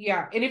 Yeah.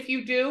 And if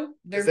you do,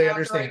 they're not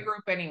the right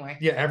group anyway.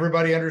 Yeah,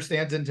 everybody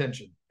understands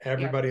intention.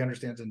 Everybody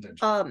understands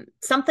intention.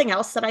 Something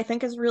else that I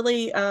think is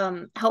really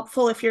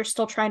helpful if you're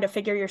still trying to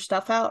figure your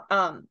stuff out.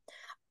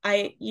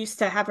 I used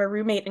to have a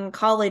roommate in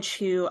college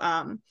who,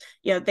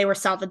 they were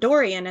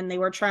Salvadorian, and they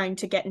were trying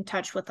to get in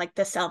touch with like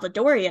the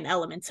Salvadorian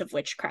elements of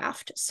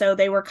witchcraft. So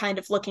they were kind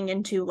of looking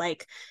into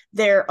like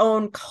their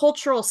own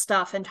cultural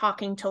stuff and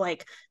talking to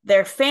like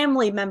their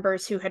family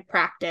members who had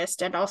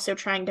practiced, and also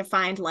trying to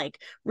find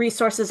like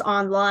resources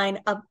online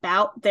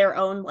about their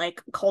own like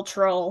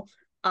cultural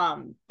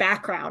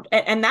background.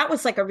 And that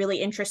was like a really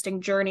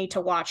interesting journey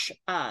to watch,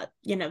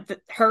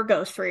 her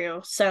go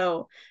through.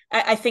 So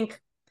I think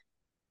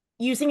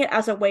using it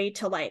as a way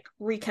to like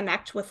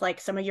reconnect with like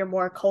some of your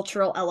more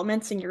cultural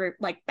elements in your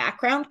like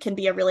background can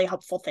be a really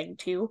helpful thing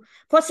too.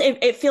 Plus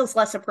it feels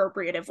less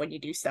appropriative when you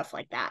do stuff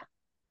like that.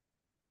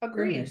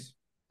 Agreed.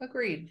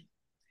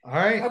 All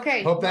right.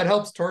 Okay. Hope that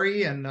helps,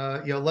 Tori. And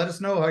let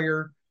us know how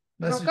your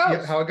message,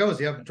 how it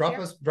goes. Yeah.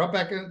 Drop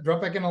back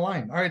in a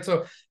line. All right.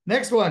 So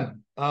next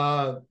one.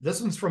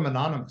 This one's from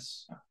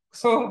Anonymous.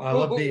 I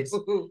love these.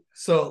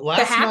 So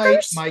last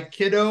night, my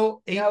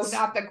kiddo ate. No,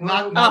 not the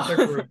group. Not the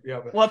group.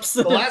 Yeah, but whoops.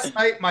 So last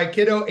night, my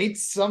kiddo ate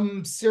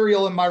some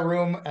cereal in my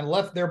room and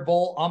left their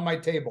bowl on my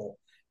table.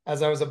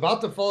 As I was about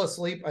to fall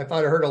asleep, I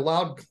thought I heard a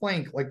loud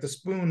clank, like the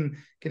spoon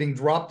getting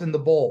dropped in the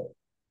bowl.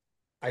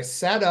 I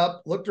sat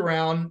up, looked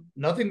around,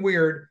 nothing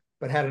weird,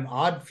 but had an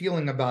odd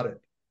feeling about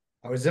it.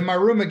 I was in my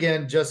room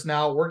again just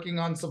now working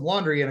on some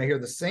laundry, and I hear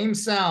the same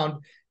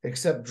sound,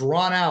 except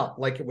drawn out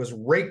like it was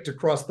raked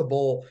across the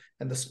bowl,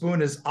 and the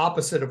spoon is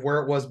opposite of where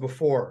it was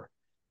before.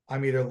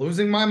 I'm either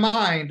losing my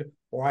mind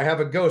or I have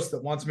a ghost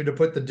that wants me to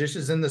put the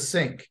dishes in the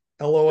sink.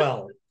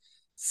 LOL.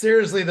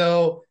 Seriously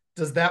though,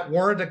 does that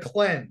warrant a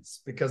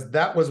cleanse? Because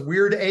that was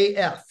weird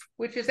AF.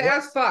 Which is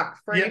as fuck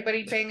for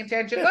anybody paying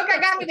attention. Look,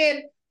 I got it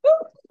in.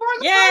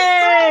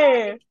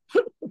 Yay!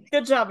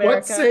 Good job, Erica.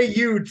 What say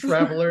you,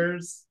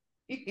 travelers?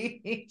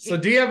 So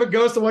do you have a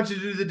ghost that wants you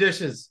to do the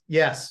dishes?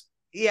 Yes.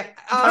 Yeah.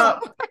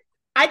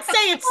 I'd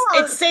say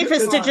it's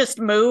safest to just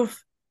move.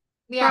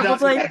 Yeah,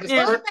 probably. Nuke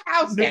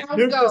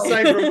the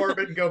side from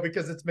orbit and go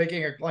because it's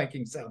making a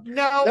clanking sound.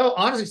 No,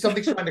 honestly,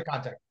 something's trying to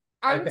contact.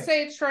 I would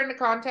say it's trying to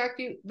contact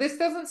you. This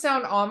doesn't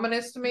sound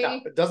ominous to me.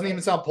 No, it doesn't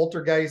even sound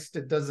poltergeist.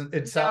 It doesn't.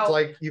 It sounds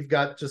like you've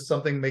got just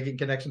something making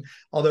connection.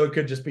 Although it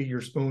could just be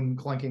your spoon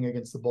clanking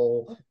against the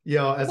bowl,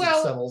 as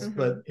it settles.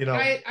 But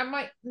I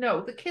might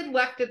no. The kid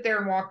left it there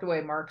and walked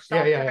away. Mark,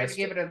 stop trying to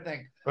give it a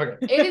thing. Okay.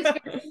 It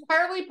is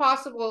entirely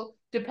possible,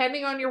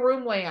 depending on your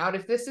room layout,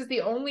 if this is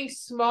the only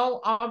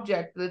small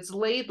object that's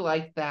laid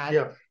like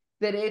that,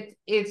 that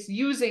it's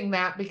using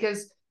that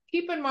because.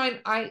 Keep in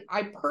mind,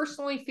 I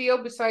personally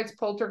feel, besides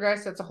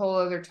poltergeist, that's a whole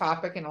other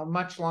topic and a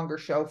much longer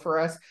show for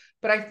us.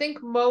 But I think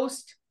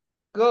most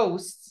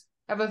ghosts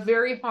have a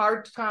very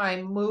hard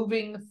time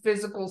moving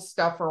physical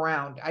stuff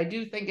around. I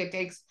do think it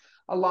takes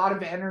a lot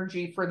of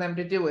energy for them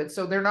to do it.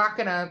 So they're not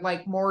going to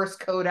like Morse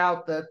code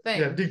out the thing.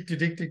 Yeah, dick,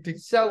 dick, dick, dick.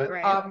 So,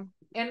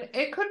 and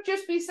it could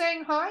just be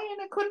saying hi, and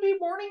it could be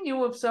warning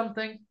you of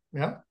something.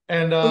 Yeah,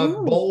 and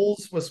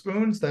bowls with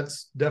spoons,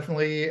 that's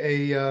definitely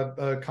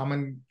a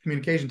common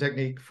communication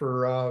technique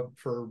for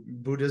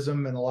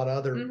Buddhism and a lot of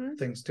other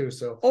things too.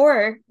 So,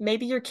 or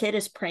maybe your kid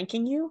is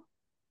pranking you.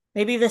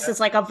 Maybe this is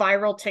like a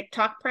viral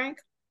TikTok prank.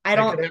 I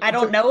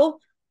don't know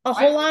a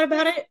whole lot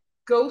about it.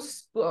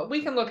 Ghosts,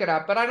 we can look it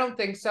up, but I don't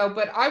think so.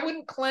 But I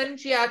wouldn't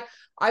cleanse yet.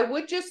 I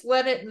would just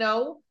let it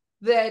know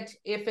that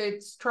if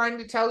it's trying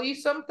to tell you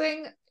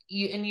something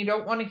and you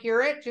don't want to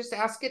hear it, just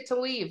ask it to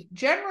leave.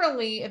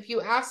 Generally, if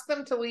you ask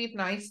them to leave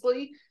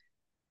nicely,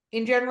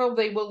 in general,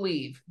 they will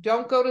leave.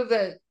 Don't go to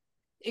the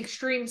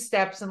extreme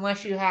steps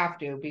unless you have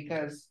to,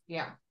 because,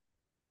 yeah.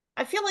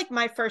 I feel like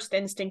my first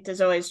instinct is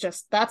always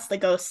just, that's the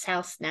ghost's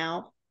house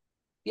now.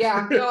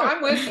 Yeah, no,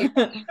 I'm with you.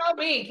 You know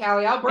me,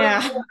 Callie. I'll burn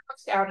the whole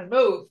house down and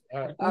move.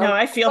 No,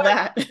 I feel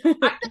that. I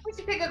think we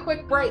should take a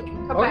quick break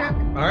and come back.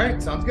 All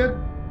right, sounds good.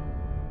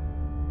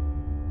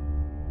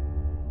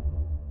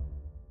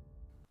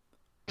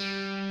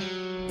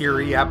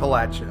 Erie,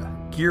 Appalachia.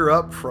 Gear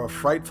up for a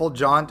frightful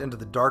jaunt into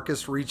the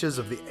darkest reaches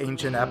of the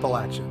ancient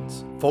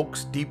Appalachians.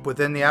 Folks deep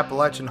within the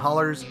Appalachian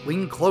hollers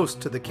lean close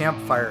to the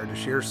campfire to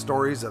share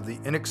stories of the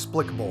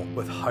inexplicable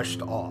with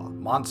hushed awe.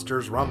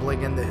 Monsters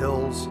rumbling in the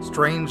hills,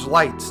 strange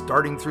lights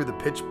darting through the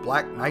pitch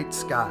black night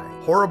sky,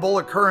 horrible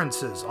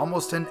occurrences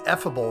almost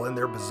ineffable in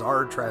their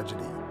bizarre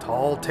tragedy.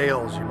 Tall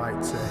tales, you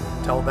might say.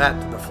 Tell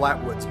that to the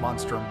Flatwoods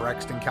monster in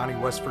Braxton County,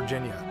 West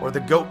Virginia, or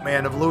the Goat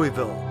Man of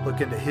Louisville. Look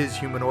into his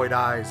humanoid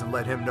eyes and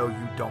let him know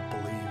you don't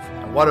believe.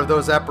 And what of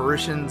those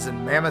apparitions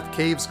in Mammoth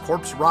Cave's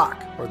Corpse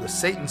Rock, or the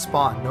Satan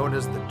spawn known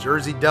as the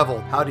Jersey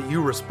Devil? How do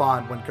you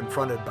respond when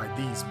confronted by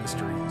these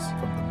mysteries?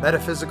 From the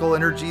metaphysical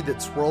energy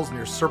that swirls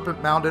near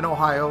Serpent Mound in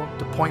Ohio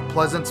to Point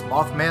Pleasant's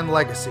Mothman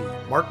legacy,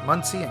 Mark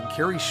Muncy and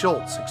Carrie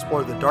Schultz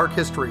explore the dark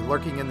history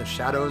lurking in the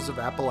shadows of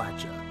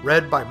Appalachia.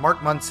 Read by Mark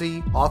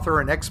Muncy, author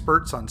and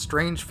experts on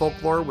strange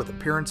folklore with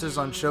appearances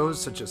on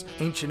shows such as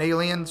Ancient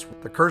Aliens,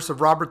 The Curse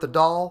of Robert the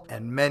Doll,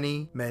 and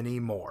many, many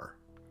more.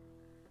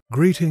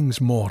 Greetings,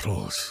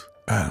 mortals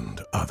and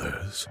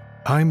others.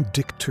 I'm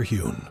Dick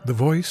Terhune, the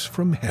voice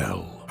from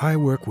hell. I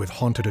work with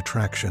haunted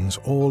attractions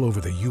all over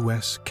the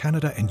US,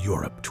 Canada, and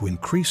Europe to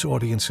increase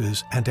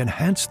audiences and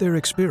enhance their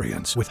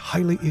experience with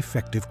highly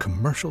effective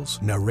commercials,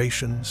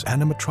 narrations,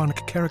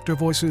 animatronic character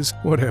voices,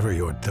 whatever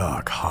your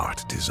dark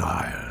heart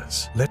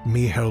desires. Let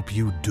me help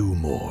you do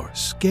more,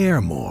 scare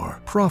more,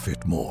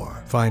 profit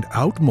more. Find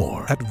out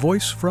more at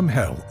Voice from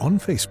Hell on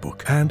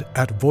Facebook and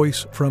at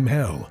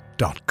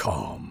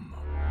voicefromhell.com.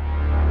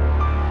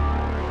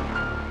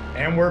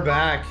 And we're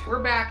back.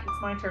 We're back.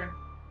 It's my turn.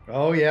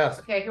 Oh, yes.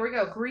 Okay, here we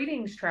go.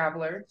 Greetings,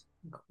 travelers.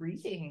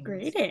 Greetings.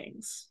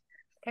 Greetings.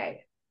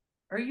 Okay.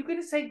 Are you going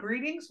to say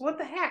greetings? What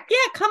the heck? Yeah,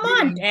 come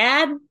on,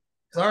 Dad.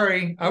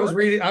 Sorry, I was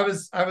reading. I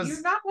was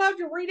You're not allowed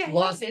to read ahead.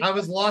 lost. I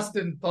was lost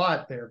in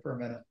thought there for a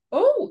minute.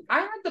 Oh,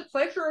 I had the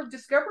pleasure of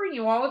discovering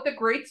you all at the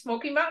Great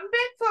Smoky Mountain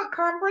Bigfoot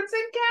Conference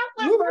in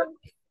Catlin.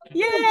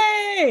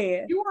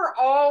 Yay! You are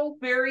all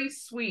very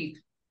sweet.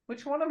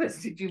 Which one of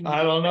us did you meet?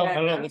 I don't know. Yeah, I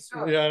don't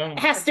know. It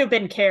has to have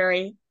been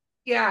Carrie.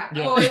 Yeah.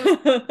 Yeah. Oh,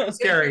 It was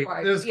scary.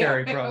 It was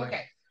scary, Yeah, probably.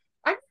 Okay.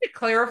 I need to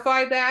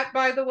clarify that,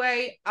 by the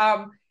way.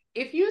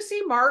 If you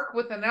see Mark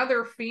with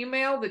another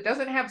female that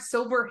doesn't have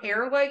silver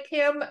hair like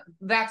him,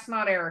 that's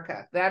not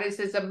Erica. That is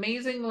his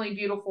amazingly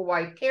beautiful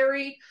wife,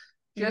 Carrie.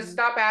 Just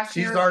stop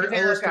asking She's her. our if she's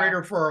Erica.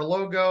 illustrator for our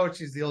logo.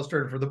 She's the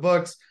illustrator for the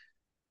books.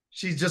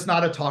 She's just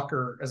not a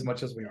talker as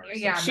much as we are. So.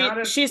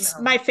 Yeah, she's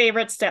my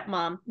favorite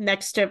stepmom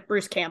next to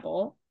Bruce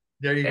Campbell.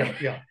 There you go.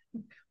 Yeah.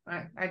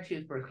 I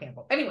choose Bruce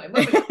Campbell. Anyway,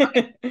 moving on.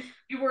 Okay.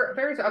 You were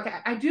very okay.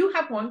 I do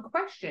have one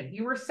question.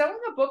 You were selling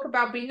a book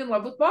about being in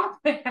love with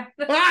Mothman.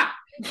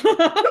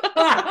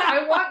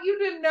 I want you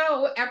to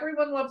know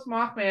everyone loves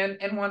Mothman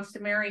and wants to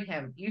marry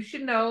him. You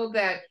should know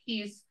that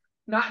he's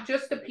not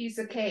just a piece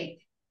of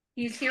cake.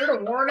 He's here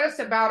to warn us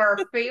about our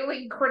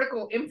failing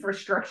critical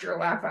infrastructure.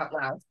 Laugh out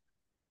loud.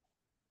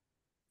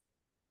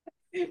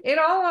 In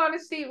all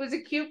honesty, it was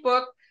a cute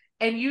book,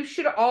 and you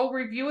should all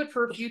review it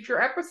for a future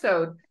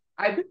episode.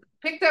 I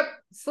picked up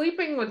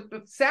Sleeping with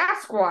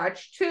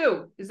Sasquatch,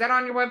 too. Is that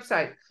on your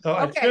website? Oh,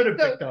 I should have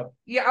picked up.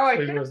 Yeah, I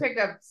should have picked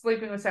up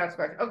Sleeping with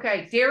Sasquatch.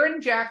 Okay,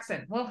 Darren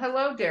Jackson. Well,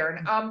 hello,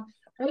 Darren.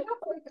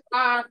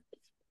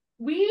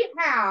 We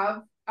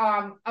have,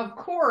 of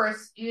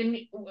course,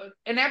 in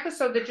an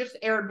episode that just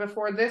aired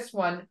before this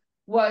one,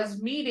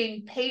 was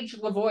meeting Paige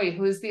Lavoie,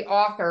 who is the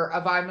author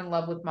of I'm in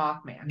Love with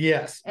Mothman.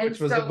 Yes, and which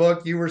was the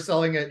book you were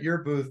selling at your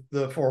booth,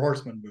 the Four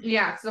Horsemen booth.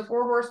 Yeah, it's the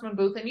Four Horsemen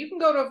booth. And you can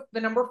go to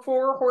the number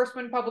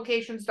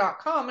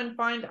 4horsemenpublications.com and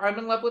find I'm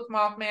in Love with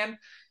Mothman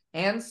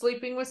and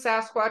Sleeping with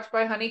Sasquatch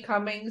by Honey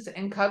Cummings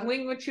and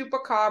Cuddling with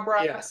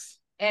Chupacabra. Yes.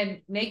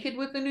 And Naked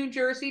with the New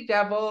Jersey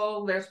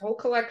Devil. There's a whole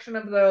collection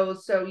of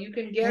those. So you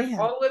can get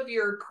all of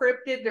your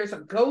cryptid. There's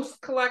a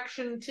ghost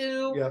collection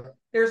too. Yeah.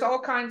 There's all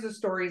kinds of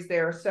stories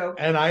there. So,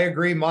 and I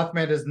agree,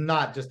 Mothman is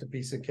not just a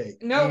piece of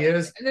cake. No, he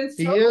is.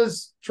 He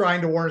is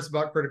trying to warn us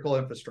about critical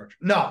infrastructure.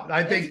 No,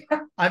 I think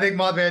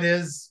Mothman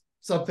is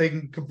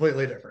something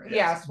completely different.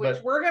 Yes,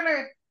 which we're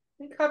gonna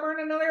cover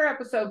in another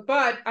episode.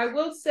 But I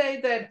will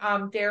say that,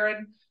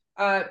 Darren,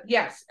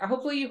 yes,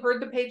 hopefully you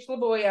heard the Paige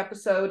Lavoie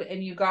episode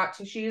and you got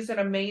to. She's an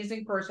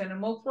amazing person,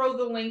 and we'll throw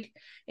the link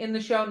in the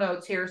show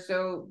notes here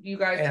so you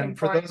guys can. And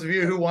for those of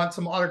you who want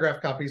some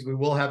autograph copies, we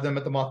will have them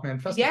at the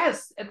Mothman Festival.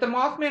 Yes, at the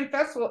Mothman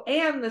Festival,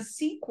 and the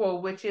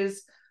sequel, which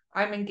is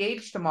I'm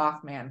Engaged to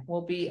Mothman,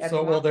 will be at.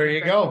 So, the Mothman there you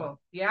Festival. go.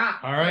 Yeah.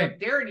 All right,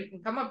 so, Darren, you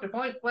can come up to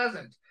Point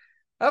Pleasant.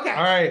 Okay.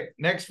 All right,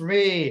 next for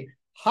me.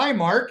 Hi,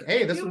 Mark.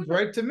 Hey, this was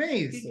right to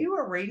me. Did you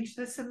arrange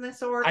this in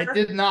this order? I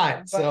did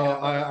not, so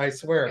But- I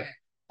swear. Okay.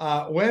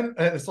 When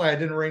it's like I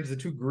didn't arrange the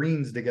two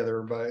greens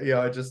together, but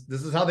yeah, this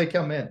is how they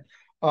come in.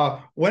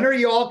 When are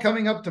you all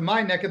coming up to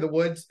my neck of the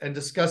woods and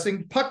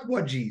discussing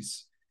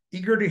puckwudgies?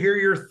 Eager to hear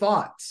your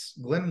thoughts.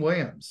 Glenn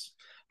Williams.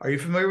 Are you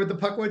familiar with the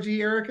puckwudgie,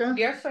 Erica?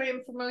 Yes, I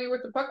am familiar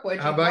with the Puckwudgie.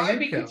 How about Why? you,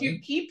 Because Kelly? you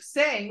keep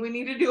saying we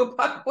need to do a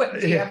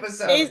Puckwudgie Yeah.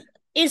 episode.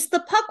 Is the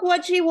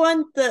Puckwudgie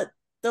one the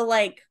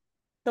like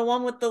the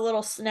one with the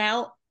little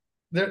snout?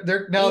 No, He's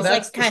that's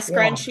like kind of the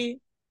squonk. scrunchy.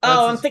 That's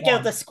Oh, the I'm thinking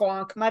of the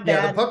squonk. squonk. My Yeah,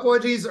 bad. the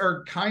puckwudgies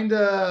are kind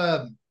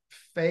of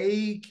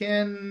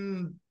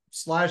fakin /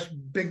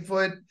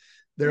 Bigfoot.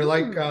 They're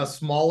like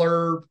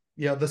smaller.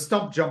 The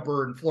stump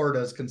jumper in Florida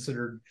is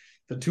considered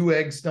the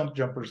 2-egg stump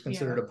jumper is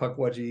considered a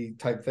puckwudgie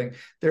type thing.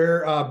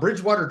 They're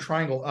Bridgewater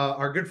Triangle.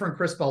 Our good friend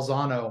Chris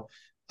Balzano,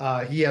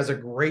 he has a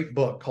great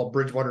book called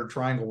Bridgewater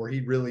Triangle where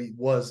he really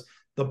was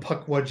the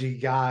puckwudgie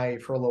guy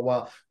for a little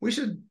while. We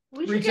should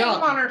reach get out,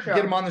 him on our show.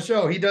 Get him on the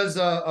show. He does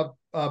a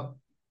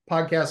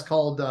podcast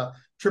called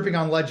Tripping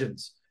on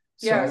Legends.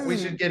 So Yes. we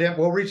should get him.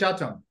 We'll reach out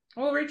to him.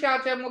 We'll reach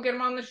out to him. We'll get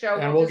him on the show.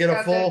 And we'll get a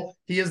discuss full,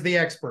 he is the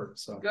expert.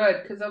 So it.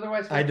 Good, because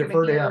otherwise I we're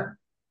defer to hear him.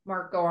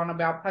 Mark go on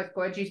about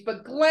puckwudgies.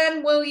 But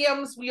Glenn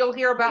Williams, we'll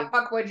hear about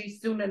puckwudgies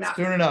soon enough.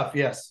 Soon enough,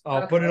 yes. I'll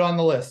Okay. put it on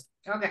the list.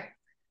 Okay.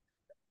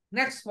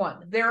 Next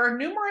one. There are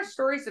numerous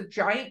stories of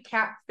giant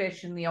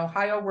catfish in the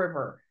Ohio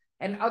River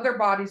and other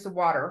bodies of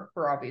water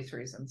for obvious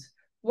reasons.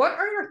 What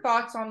are your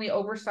thoughts on the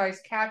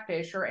oversized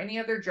catfish or any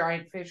other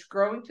giant fish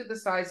growing to the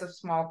size of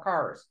small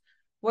cars?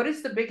 What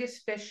is the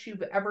biggest fish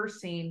you've ever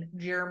seen?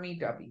 Jeremy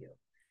W.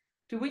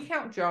 Do we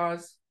count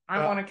Jaws?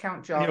 I want to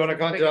count Jaws. You want to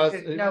count Biggest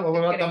Jaws? fish. No, What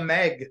about the kidding.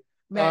 Meg?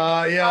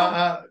 Meg.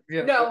 Yeah.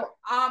 No.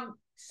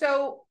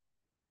 So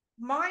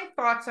my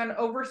thoughts on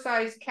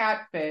oversized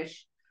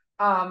catfish,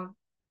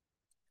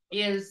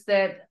 is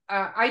that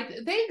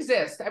they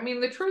exist. I mean,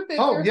 the truth is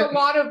there's a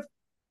lot of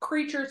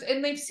creatures,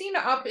 and they've seen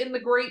up in the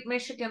Great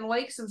Michigan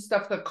lakes and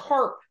stuff, the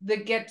carp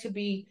that get to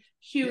be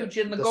huge,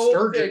 and the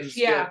goldfish.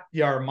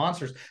 Are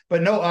monsters.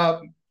 But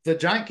no, the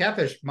giant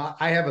catfish.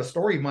 I have a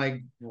story.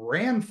 My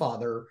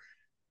grandfather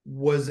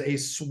was a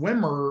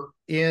swimmer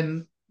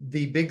in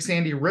the Big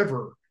Sandy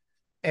River,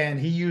 and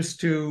he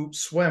used to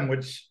swim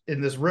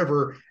in this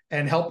river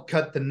and help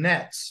cut the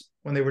nets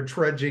when they were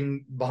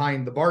trudging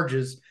behind the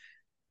barges,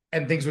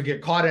 and things would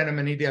get caught in him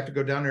and he'd have to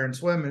go down there and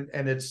swim.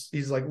 And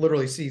he's like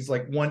literally sees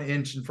like 1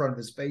 inch in front of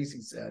his face.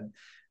 He said,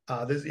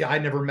 I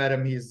never met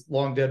him. He's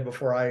long dead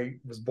before I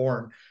was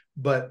born.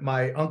 But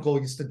my uncle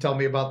used to tell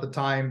me about the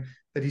time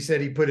that he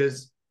said he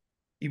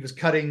was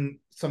cutting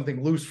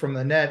something loose from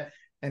the net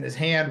and his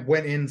hand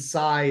went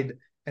inside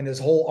and his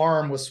whole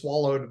arm was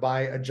swallowed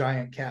by a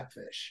giant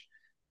catfish.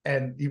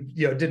 And it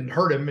didn't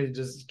hurt him. It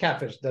just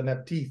catfish doesn't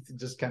have teeth, it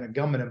just kind of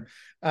gumming him.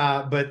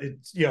 But it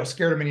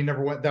scared him and he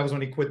never went. That was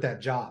when he quit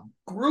that job.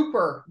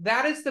 Grouper.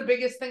 That is the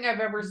biggest thing I've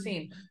ever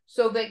seen.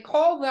 So they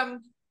call them,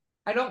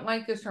 I don't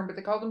like this term, but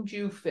they call them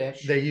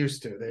Jewfish. They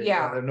used to.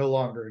 They're no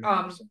longer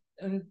anymore.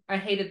 And I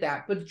hated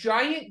that. But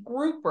giant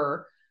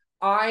grouper,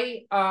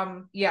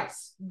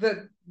 yes,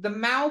 the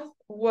mouth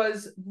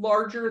was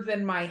larger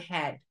than my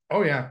head.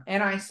 Oh yeah.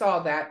 And I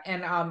saw that,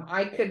 and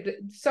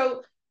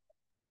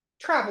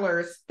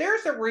travelers,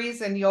 there's a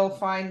reason you'll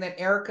find that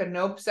Erica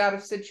nopes out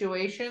of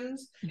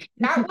situations.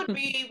 That would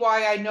be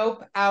why I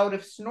nope out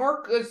of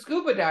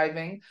scuba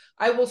diving.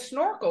 I will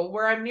snorkel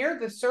where I'm near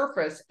the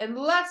surface and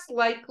less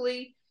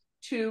likely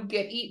to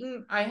get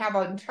eaten. I have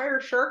an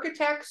entire shark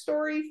attack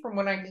story from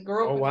when I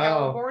grew up in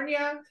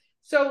California.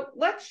 So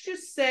let's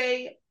just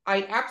say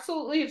I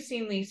absolutely have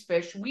seen these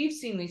fish. We've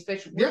seen these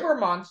fish, river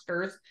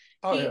monsters,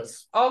 all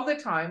the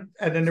time.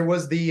 And then there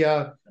was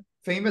the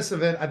famous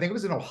event, I think it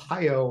was in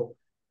Ohio,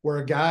 where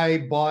a guy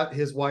bought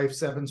his wife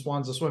 7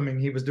 swans of swimming.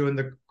 He was doing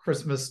the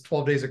Christmas,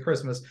 12 days of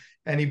Christmas,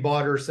 and he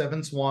bought her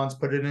 7 swans,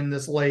 put it in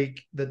this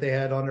lake that they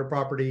had on their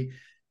property,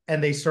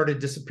 and they started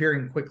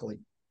disappearing quickly.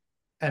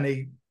 And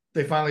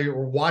they finally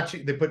were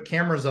watching, they put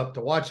cameras up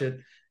to watch it,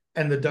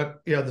 and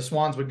the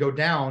swans would go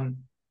down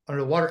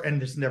under the water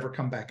and just never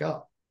come back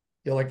up.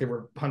 Like they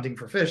were hunting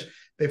for fish.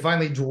 They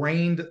finally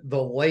drained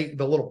the lake,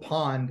 the little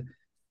pond,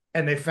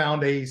 and they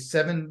found a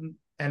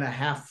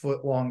 7.5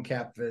 foot long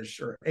catfish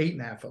or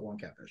 8.5 foot long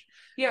catfish.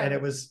 Yeah. And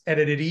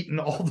it had eaten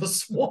all the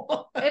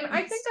swans. And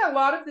I think a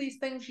lot of these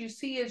things you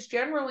see is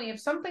generally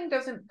if something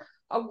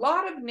a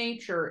lot of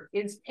nature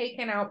is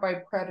taken out by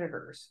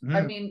predators.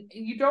 I mean,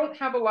 you don't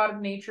have a lot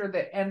of nature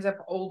that ends up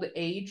old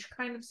age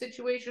kind of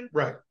situation.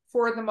 Right.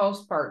 For the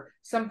most part,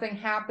 something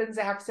happens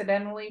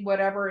accidentally,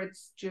 whatever,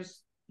 it's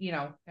just,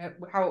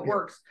 how it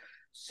works.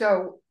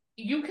 So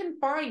you can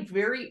find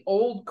very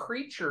old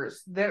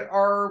creatures that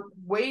are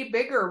way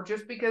bigger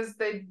just because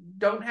they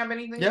don't have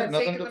anything that's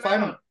nothing taken to them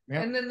find out. them.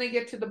 Yeah. And then they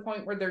get to the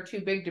point where they're too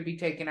big to be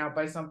taken out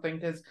by something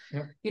because,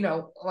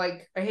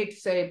 like I hate to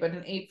say it, but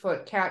an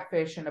 8-foot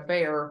catfish and a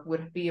bear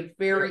would be a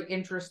very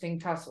interesting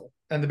tussle.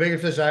 And the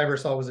biggest fish I ever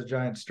saw was a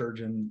giant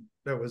sturgeon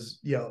that was,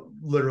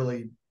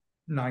 literally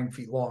 9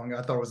 feet long.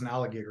 I thought it was an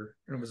alligator,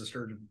 and it was a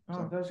sturgeon. Oh,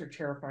 So. those are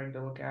terrifying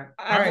to look at.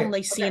 I've right.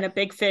 only seen a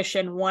big fish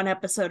in one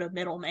episode of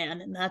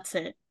Middleman, and that's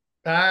it.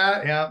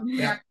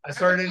 Yeah. I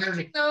started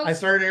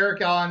those.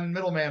 Eric on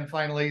Middleman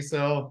finally.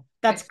 So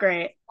That's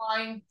great.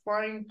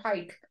 Flying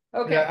pike.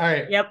 Okay. yeah. All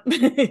right. Yep.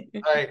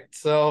 All right.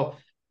 So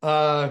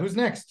who's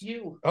next?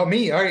 You. Oh,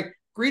 me. All right.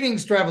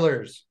 Greetings,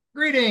 travelers.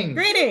 Greetings.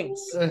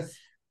 Greetings.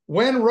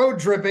 When road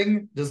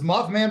tripping, does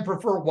Mothman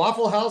prefer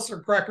Waffle House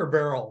or Cracker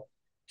Barrel?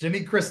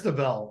 Jimmy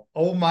Christabel.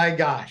 Oh my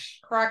gosh.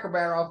 Cracker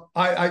Barrel.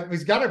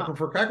 He's got to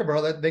prefer Cracker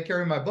Barrel. That they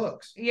carry my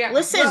books. Yeah.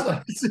 Listen.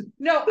 Well,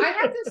 no, I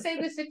have to say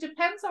this. It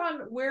depends on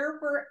where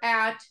we're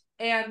at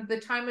and the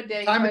time of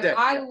day.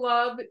 I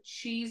love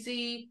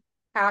cheesy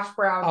hash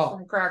browns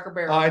from Cracker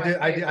Barrel.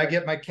 I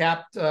get my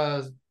capped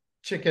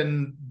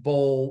chicken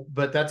bowl,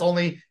 but that's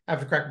only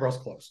after Cracker Barrel's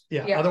closed.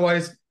 Yeah.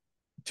 Otherwise,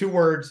 2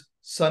 words: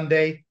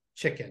 Sunday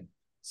chicken.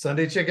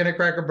 Sunday chicken at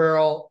Cracker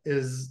Barrel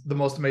is the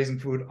most amazing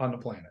food on the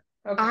planet.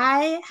 Okay.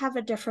 I have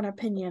a different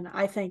opinion.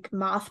 I think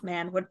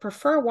Mothman would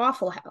prefer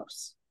Waffle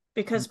House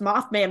because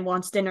Mothman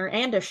wants dinner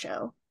and a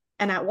show.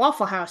 And at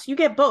Waffle House, you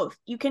get both.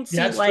 You can see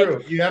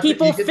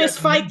people fist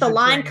fight the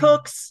line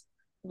cooks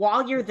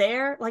while you're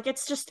there. Like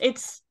it's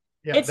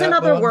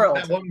another world.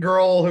 That one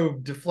girl who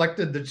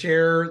deflected the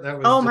chair. That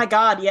was my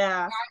God,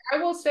 yeah. I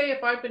will say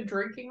if I've been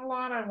drinking a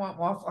lot, I want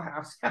Waffle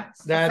House.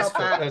 That's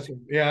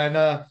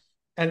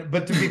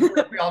but to be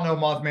fair, we all know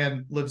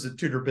Mothman lives at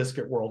Tudor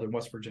Biscuit World in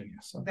West Virginia.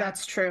 So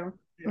that's true.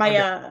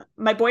 My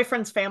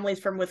boyfriend's family's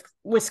from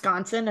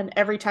Wisconsin, and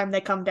every time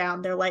they come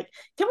down, they're like,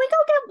 "Can we go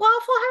get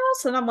Waffle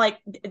House?" And I'm like,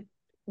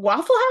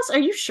 "Waffle House? Are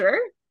you sure?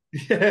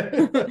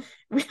 Yeah.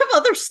 We have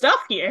other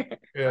stuff here."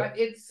 Yeah.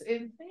 It is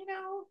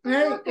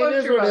what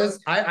it is.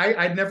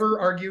 I'd never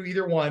argue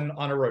either one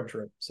on a road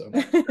trip. So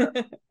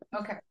okay.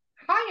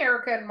 Hi,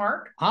 Erica and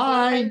Mark.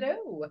 Hi.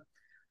 Hello.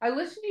 I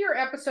listened to your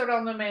episode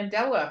on the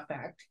Mandela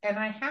effect, and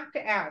I have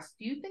to ask,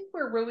 do you think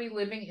we're really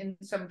living in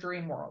some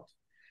dream world?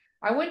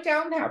 I went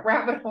down that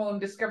rabbit hole and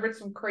discovered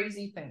some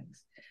crazy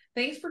things.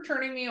 Thanks for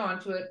turning me on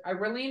to it. I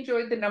really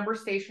enjoyed the number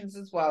stations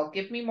as well.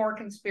 Give me more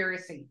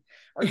conspiracy.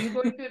 Are you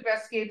going to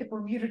investigate the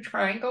Bermuda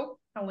Triangle?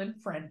 Helen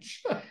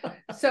French.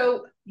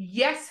 So,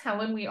 yes,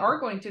 Helen, we are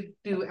going to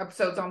do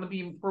episodes on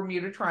the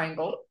Bermuda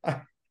Triangle.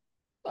 I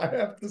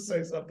have to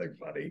say something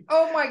funny.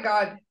 Oh, my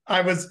God. I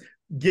was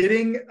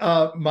getting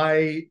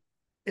my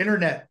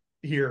internet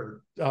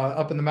here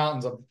up in the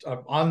mountains.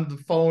 I'm on the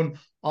phone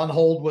on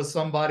hold with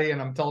somebody, and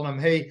I'm telling them,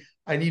 "Hey,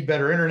 I need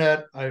better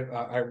internet. I'm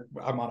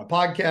on a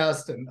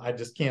podcast, and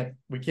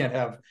we can't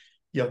have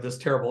this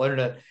terrible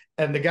internet."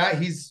 And the guy,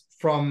 he's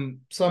from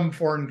some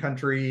foreign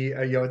country,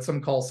 it's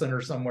some call center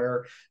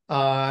somewhere,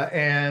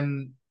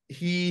 and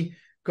he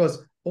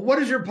goes, "Well,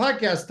 what is your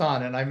podcast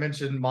on?" And I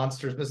mentioned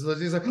Monsters.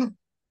 He's like,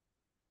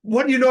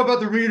 "What do you know about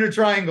the Bermuda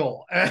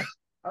Triangle?"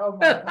 Oh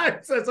my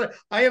so it's like,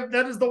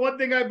 that is the one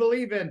thing I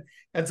believe in.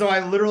 And so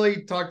I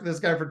literally talked to this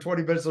guy for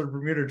 20 minutes on the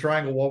Bermuda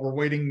Triangle while we're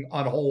waiting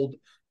on hold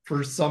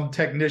for some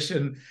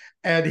technician.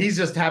 And he's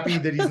just happy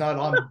that he's not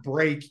on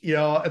break,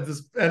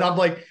 and I'm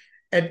like,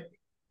 and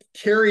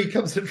Carrie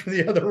comes in from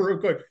the other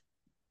room going,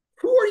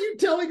 "Who are you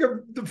telling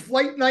the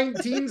Flight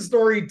 19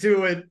 story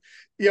to at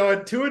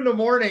 2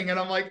 a.m? And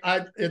I'm like,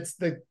 it's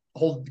the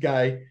old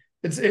guy.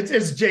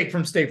 It's Jake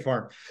from State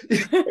Farm.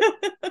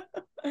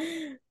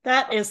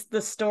 That is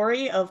the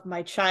story of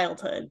my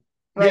childhood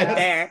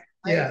there.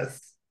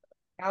 Yes.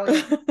 I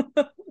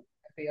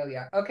feel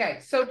yeah. Okay,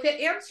 so to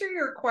answer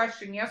your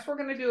question, yes, we're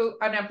going to do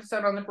an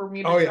episode on the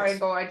Bermuda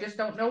Triangle. I just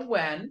don't know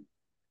when.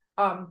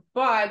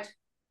 But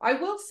I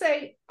will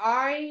say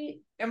I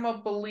am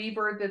a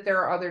believer that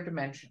there are other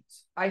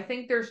dimensions. I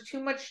think there's too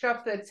much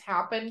stuff that's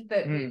happened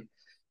that,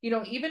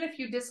 even if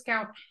you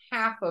discount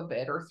half of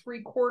it or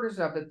 3/4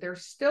 of it,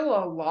 there's still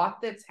a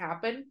lot that's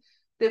happened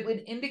that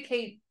would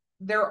indicate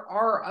there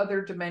are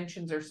other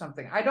dimensions or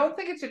something. I don't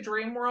think it's a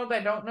dream world.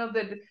 I don't know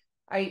that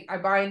I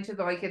buy into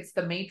it's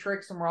the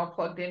Matrix and we're all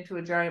plugged into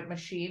a giant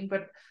machine,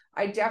 but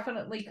I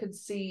definitely could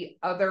see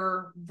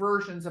other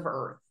versions of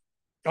Earth.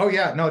 Oh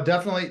yeah, no,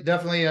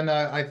 definitely. And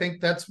I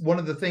think that's one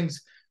of the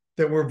things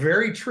that were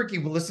very tricky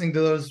with listening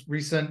to those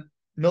recent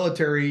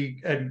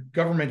military and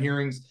government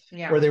hearings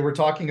where they were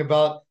talking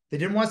about, they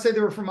didn't want to say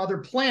they were from other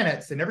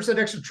planets. They never said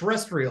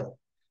extraterrestrial.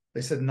 They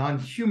said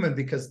non-human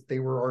because they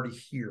were already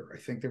here. I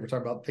think they were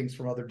talking about things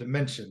from other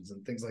dimensions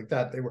and things like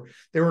that.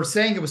 They were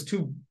saying it was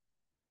too,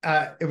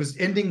 it was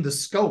ending the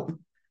scope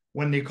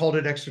when they called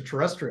it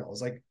extraterrestrial. It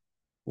was like,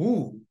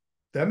 ooh,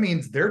 that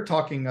means they're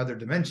talking other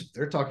dimensions.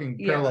 They're talking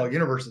parallel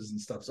universes and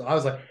stuff. So I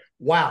was like,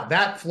 wow,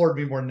 that floored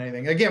me more than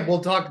anything. Again,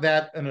 we'll talk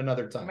that in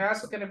another time.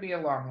 That's going to be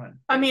a long one.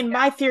 I mean,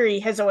 my theory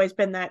has always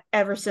been that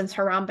ever since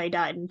Harambe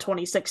died in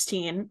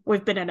 2016,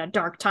 we've been in a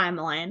dark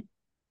timeline.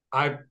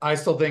 I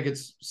still think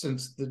it's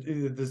since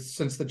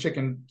the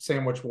chicken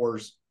sandwich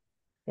wars,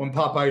 when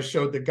Popeye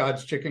showed that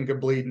God's chicken could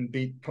bleed and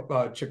beat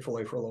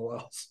Chick-fil-A for a little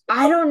while.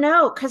 I don't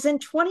know, because in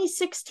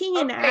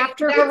 2016,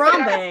 after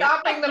Harambe,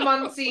 stopping the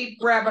Muncie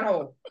rabbit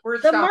hole.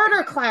 The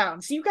murder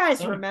clowns. You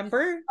guys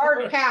remember?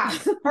 Hard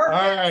pass. All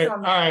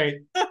right.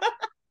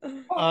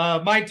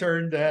 My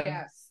turn then.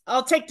 Yes.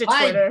 I'll take to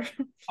Hi. Twitter.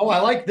 Oh, I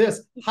like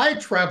this. Hi,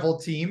 travel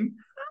team.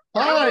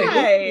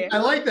 Hi. I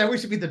like that. We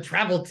should be the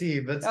travel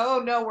team. That's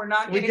Oh no, we're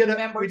not we getting did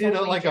members. we did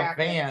only like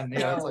jackets. a van.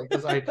 Yeah, it's No. like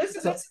this.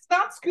 Listen, this is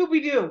not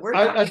Scooby Doo. We're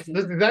not. That's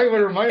exactly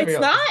what it reminded me It's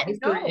of. not?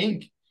 Mystery No.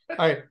 Inc. All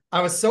right.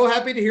 I was so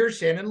happy to hear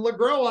Shannon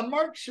LeGros on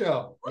Mark's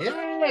show. Yes, we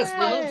love Yay.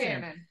 Shannon.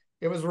 Shannon.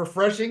 It was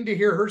refreshing to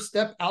hear her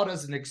step out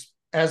as an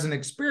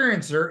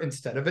experiencer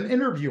instead of an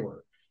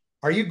interviewer.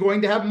 Are you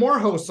going to have more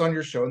hosts on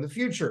your show in the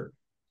future?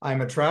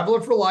 I'm a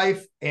traveler for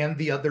life and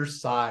the other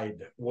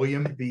side,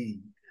 William B.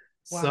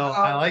 So Wow.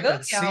 I like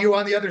William. it. See you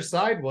on the other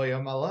side,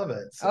 William. I love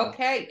it. So.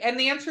 Okay. And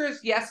the answer is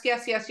yes,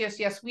 yes, yes, yes,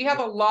 yes. We have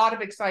a lot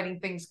of exciting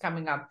things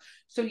coming up.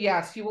 So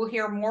yes, you will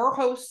hear more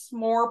hosts,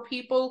 more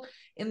people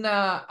in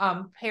the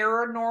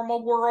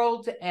paranormal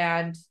world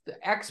and the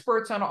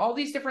experts on all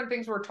these different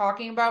things we're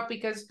talking about,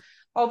 because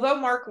although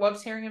Mark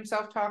loves hearing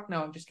himself talk,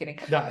 no, I'm just kidding.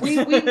 Nice. We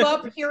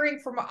love hearing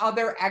from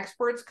other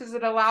experts because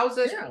it allows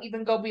us Yeah. to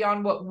even go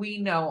beyond what we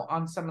know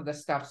on some of the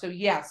stuff. So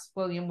yes,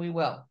 William, we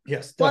will.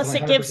 Yes, Plus,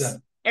 definitely. it gives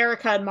 100%.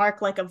 Erica and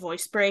Mark like a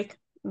voice break.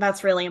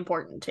 That's really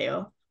important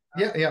too.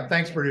 Yeah.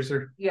 Thanks,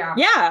 producer. Yeah.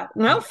 Yeah,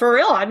 no, for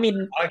real. I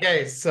mean,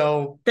 Okay,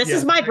 so this yes,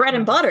 is my bread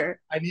and butter.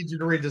 I need you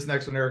to read this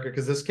next one, Erica,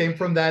 because this came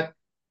from that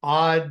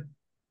odd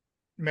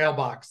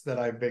mailbox that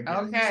I've been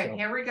getting. Okay, So.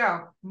 here we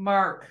go.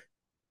 Mark.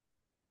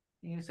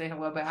 You say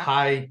hello back?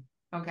 Hi.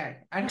 Okay.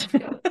 I don't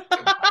feel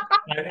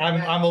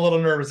I'm a little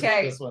nervous Okay.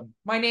 about this one.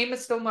 my name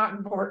is still not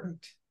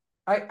important.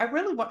 I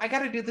really want, I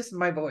got to do this in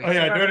my voice. Oh,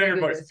 yeah, I'm do it in gonna your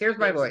do voice. this. Here's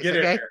my voice. Get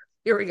in Okay. there.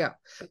 Here we go.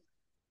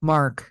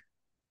 Mark,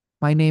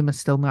 my name is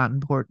still not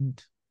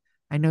important.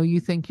 I know you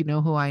think you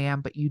know who I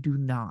am, but you do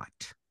not.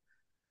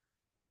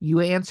 You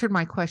answered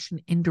my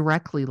question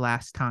indirectly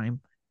last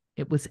time.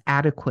 It was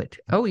adequate.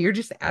 Oh, you're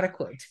just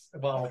adequate.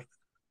 Well,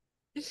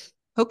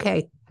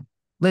 Okay.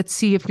 Let's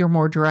see if you're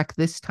more direct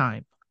this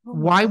time.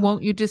 Why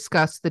won't you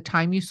discuss the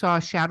time you saw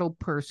a shadow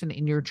person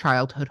in your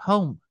childhood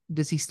home?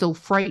 Does he still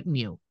frighten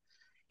you?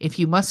 If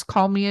you must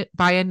call me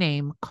by a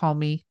name, call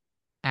me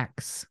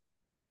X.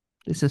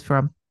 This is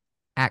from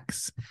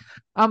X.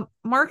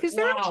 Mark, is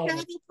there Wow. a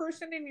shadow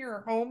person in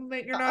your home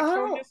that you're not Oh.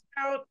 telling us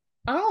about?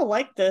 I don't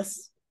like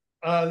this.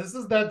 this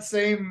is that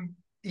same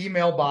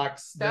email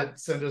box that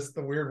That's- sent us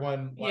the weird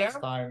one last Yeah.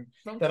 time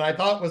that I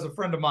thought was a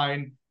friend of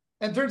mine,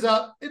 and turns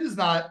out it is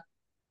not.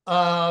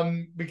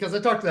 Because I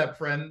talked to that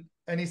friend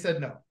and he said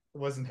no, it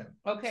wasn't him.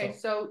 Okay,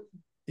 so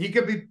He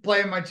could be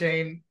playing my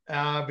chain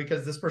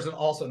because this person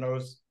also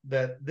knows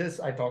that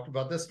I talked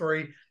about this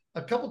story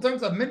a couple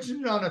times. I've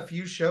mentioned it on a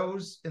few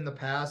shows in the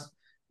past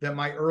that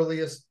my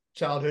earliest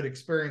childhood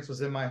experience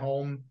was in my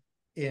home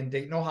in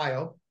Dayton,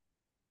 Ohio.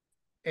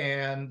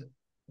 And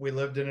we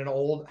lived in an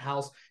old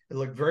house. It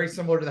looked very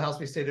similar to the house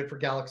we stayed at for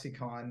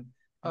GalaxyCon.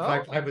 In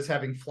fact, I was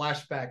having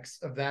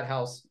flashbacks of that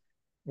house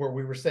where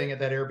we were staying at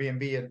that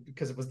Airbnb, and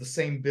because it was the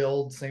same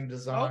build, same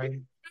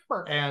design.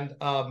 And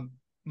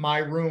my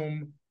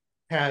room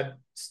had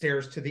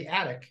stairs to the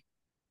attic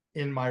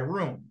in my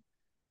room.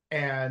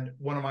 And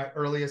one of my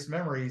earliest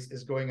memories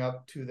is going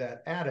up to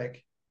that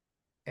attic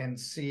and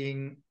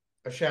seeing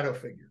a shadow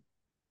figure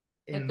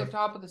at the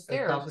top of the at the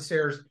stairs. top of the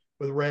stairs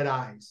with red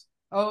eyes.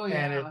 Oh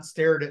yeah. And it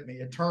stared at me.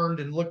 It turned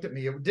and looked at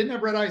me. It didn't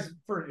have red eyes at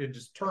first. It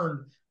just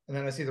turned, and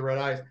then I see the red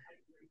eyes.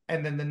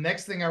 And then the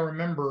next thing I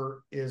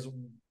remember is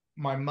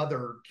my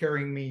mother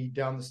carrying me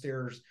down the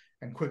stairs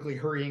and quickly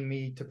hurrying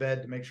me to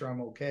bed to make sure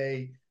I'm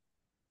okay.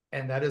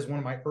 And that is one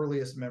of my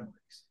earliest memories.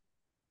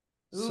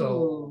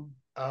 So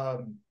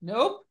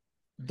nope.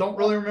 don't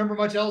really remember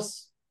much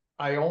else.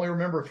 I only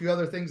remember a few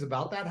other things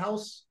about that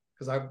house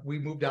because we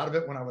moved out of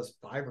it when I was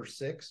 5 or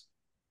 6.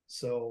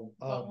 So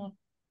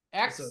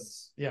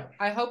X. yeah.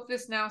 I hope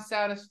this now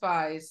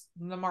satisfies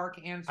the Mark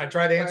answer. I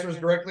tried to answer as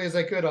directly as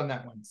I could on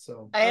that one.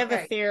 So I have a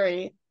Okay.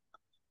 theory.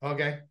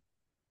 okay.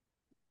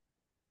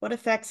 What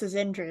if X is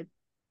Indrid?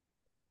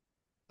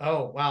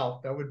 Oh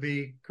wow, that would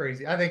be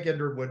crazy. I think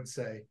Indra would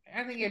say.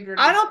 I think Indra.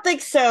 I don't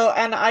think so,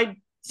 and I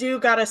do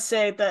gotta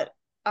say that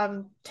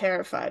I'm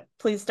terrified.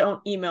 Please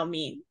don't email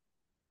me.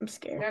 I'm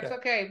scared. That's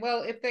okay.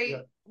 Well, if they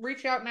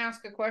reach out and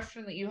ask a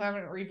question that you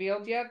haven't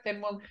revealed yet,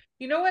 then we'll.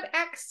 You know what,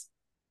 X?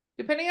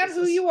 Depending on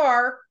who you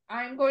are,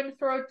 I'm going to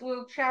throw out a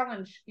little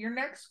challenge. Your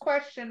next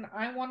question,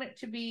 I want it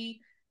to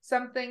be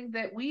something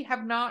that we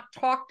have not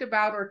talked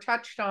about or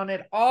touched on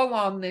at all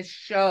on this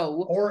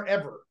show, Or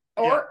ever.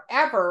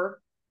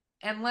 ever.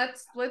 And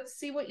let's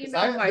see what you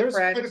know, my there's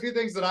friend. quite a few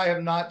things that I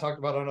have not talked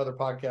about on other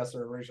podcasts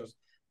or radio shows.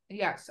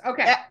 Yes.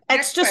 Okay. X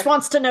Next just question.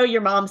 wants to know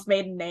your mom's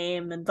maiden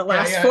name and the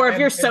last yeah, 4 of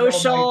your and all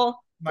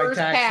social. My First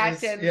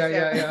taxes. patents.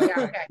 Yeah.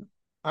 Okay.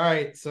 All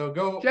right, so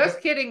go. Just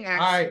kidding, X.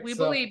 All right, we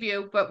so- believe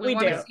you, but we We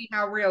want to do. see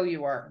how real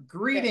you are.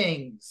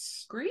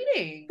 Greetings.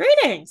 Greetings.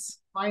 Greetings.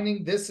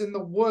 Finding this in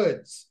the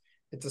woods.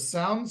 It's a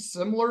sound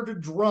similar to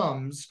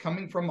drums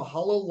coming from a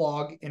hollow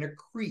log in a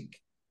creek.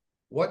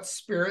 What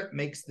spirit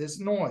makes this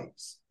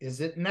noise?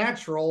 Is it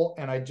natural?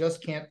 And I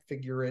just can't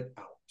figure it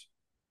out.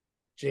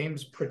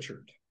 James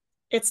Pritchard.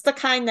 It's the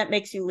kind that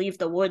makes you leave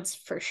the woods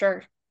for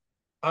sure.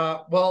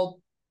 Well,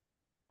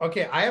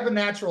 Okay, I have a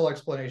natural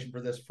explanation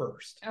for this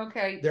first.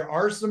 Okay. There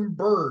are some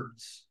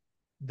birds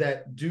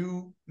that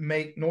do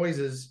make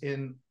noises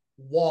in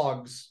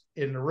logs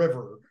in the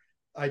river.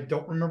 I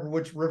don't remember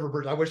which river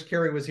birds. I wish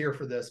Carrie was here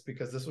for this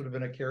because this would have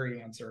been a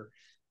Carrie answer.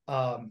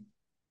 We'll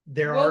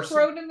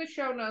throw it in the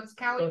show notes.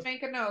 Callie,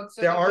 make a note.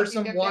 There are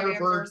some water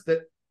birds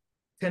that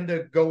tend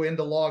to go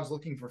into logs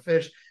looking for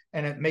fish,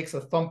 and it makes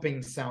a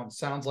thumping sound.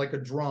 Sounds like a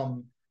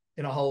drum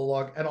in a hollow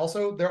log. And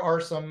also there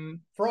are some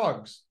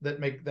frogs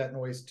that make that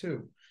noise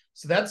too.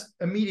 So that's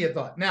immediate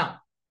thought. Now,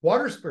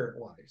 water spirit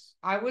wise,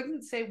 I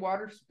wouldn't say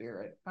water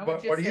spirit. I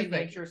would just say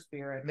nature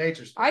spirit.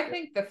 Nature spirit. I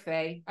think the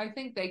fae. I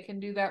think they can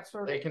do that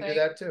sort of thing. They can do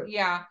that too.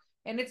 Yeah.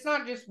 And it's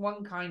not just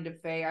one kind of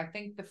fae. I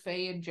think the fae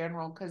in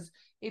general, because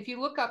if you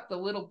look up the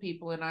little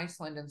people in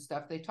Iceland and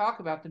stuff, they talk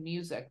about the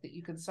music that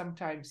you can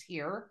sometimes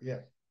hear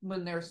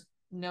when there's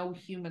no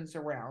humans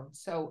around.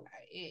 So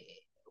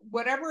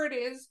whatever it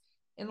is,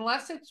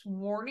 unless it's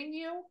warning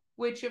you,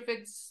 which if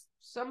it's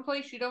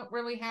someplace you don't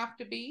really have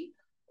to be,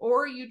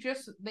 or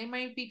they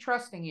might be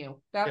trusting you.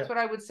 That's what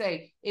I would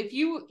say. If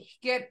you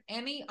get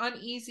any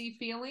uneasy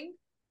feeling,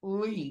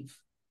 leave.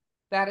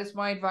 That is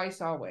my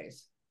advice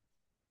always.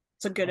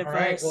 It's a good advice.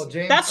 Right. Well,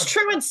 James, that's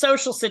true in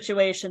social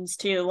situations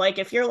too. Like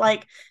if you're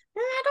like,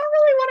 I don't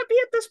really want to be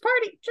at this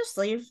party, just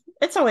leave.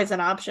 It's always an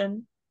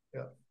option.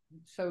 Yeah.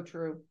 So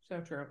true.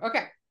 So true.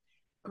 Okay.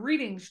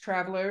 Greetings,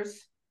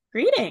 travelers.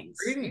 Greetings.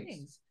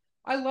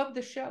 I love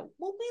the show.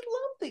 Well, we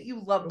love that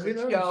you love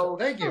the show.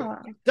 Thank you.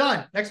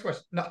 Done. Next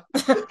question. No.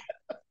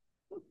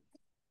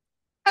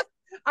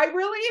 I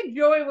really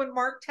enjoy when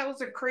Mark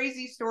tells a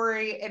crazy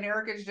story and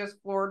Erica's just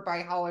floored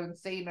by how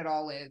insane it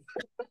all is.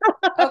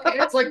 Okay,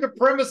 it's like the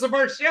premise of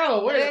our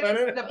show. Wait a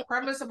minute. The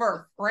premise of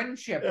our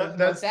friendship.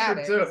 That's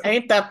true too.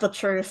 Ain't that the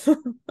truth?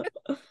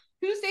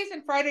 Tuesdays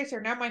and Fridays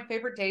are now my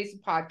favorite days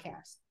of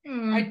podcasts.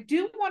 I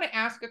do want to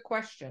ask a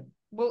question.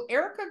 Will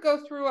Erica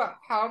go through a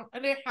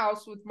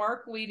house with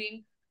Mark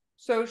leading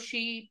so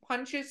she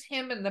punches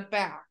him in the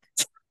back?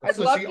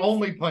 She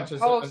only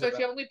punches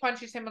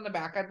him in the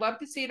back. I'd love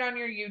to see it on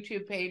your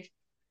YouTube page.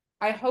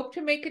 I hope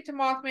to make it to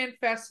Mothman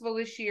Festival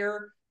this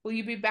year. Will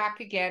you be back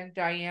again,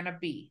 Diana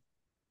B?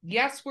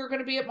 Yes, we're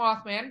going to be at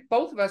Mothman.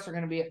 Both of us are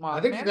going to be at Mothman.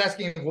 I think she's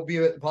asking if we'll be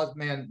at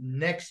Mothman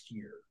next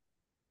year.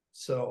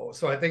 So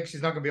I think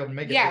she's not going to be able to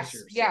make it this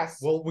year. So yes.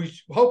 Well,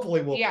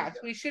 hopefully we'll. Yes,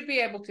 we should be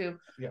able to.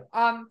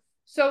 Yeah.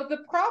 So the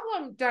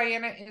problem,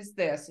 Diana, is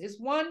this: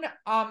 one,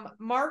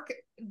 Mark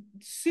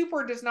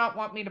super does not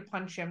want me to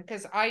punch him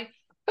because I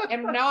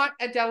am not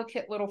a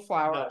delicate little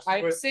flower. No,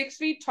 I'm 6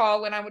 feet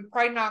tall, and I would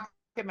probably knock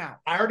him out.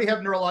 I already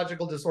have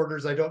neurological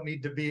disorders. I don't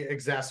need to be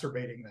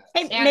exacerbating that.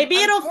 Hey, maybe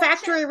it'll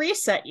factory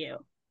reset you.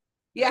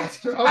 Yes,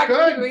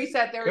 good.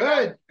 Reset.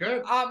 There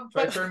Good.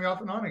 Try turning me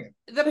off and on again.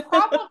 The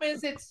problem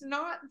is it's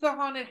not the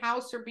haunted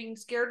house or being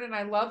scared, and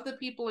I love the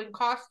people in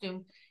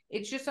costume.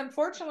 It's just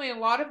unfortunately a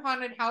lot of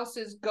haunted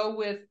houses go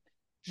with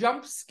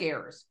jump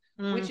scares,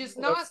 which is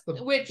not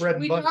which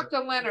we talked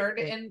to Leonard,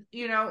 and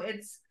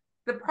it's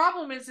the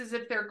problem is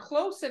if they're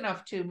close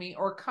enough to me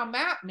or come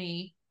at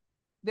me,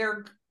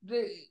 they're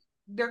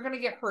gonna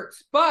get hurt.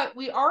 But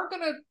we are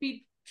gonna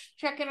be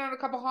checking out a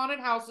couple haunted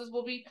houses.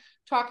 We'll be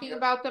talking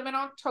about them in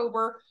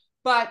October,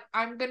 but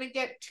I'm going to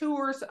get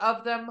tours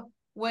of them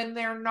when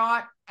they're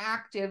not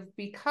active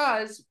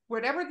because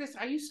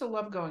I used to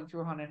love going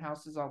through haunted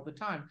houses all the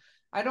time.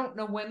 I don't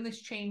know when this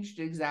changed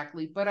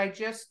exactly, but I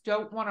just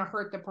don't want to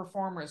hurt the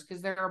performers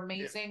because they're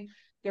amazing. Yeah.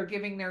 They're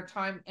giving their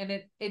time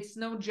and it's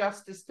no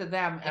justice to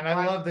them. And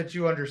I love that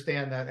you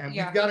understand that. And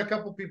we've got a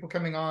couple people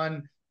coming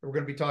on that we're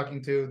going to be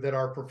talking to that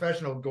are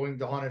professional going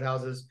to haunted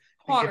houses.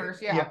 Haunters,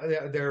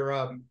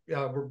 they're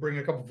we're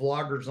bringing a couple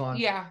vloggers on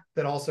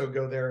that also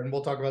go there, and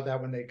we'll talk about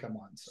that when they come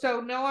on. So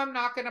no, I'm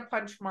not going to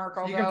punch Mark.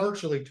 Although you can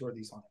virtually tour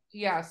these haunted.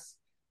 Yes,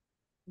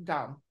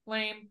 dumb,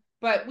 lame,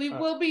 but we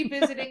will be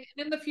visiting.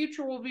 In the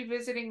future, we'll be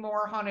visiting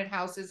more haunted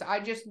houses. I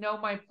just know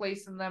my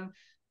place in them,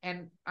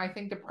 and I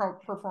think the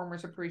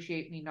performers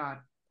appreciate me not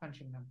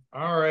punching them.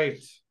 All right.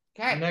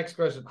 Okay. Next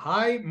question.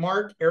 Hi,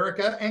 Mark,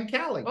 Erica, and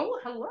Callie. Oh,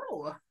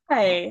 hello.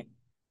 Hi.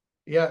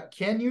 Yeah,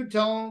 can you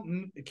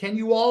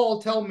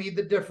all tell me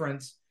the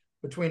difference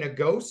between a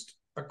ghost,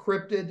 a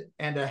cryptid,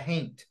 and a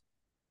haint?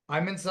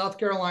 I'm in South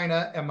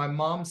Carolina, and my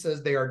mom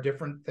says they are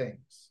different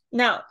things.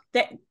 No,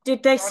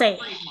 did they say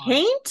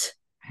haint?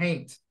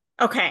 Haint.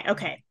 Okay.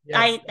 Yes,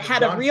 I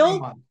had a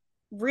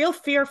real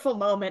fearful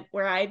moment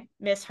where I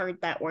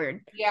misheard that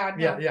word. Yeah.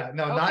 No. Yeah.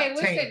 No, okay, not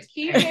listen, taint.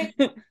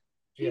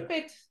 Keep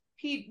it.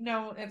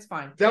 No, it's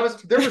fine. There was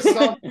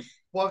some.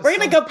 We're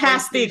gonna go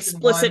past the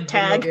explicit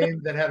tag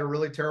game that had a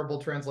really terrible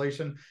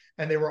translation,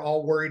 and they were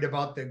all worried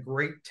about the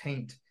great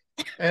taint,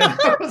 and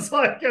I was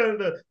like,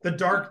 the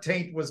dark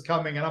taint was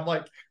coming, and I'm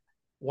like,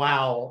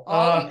 wow.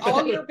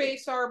 All your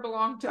base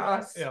belong to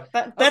us. Yeah.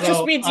 That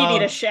just means you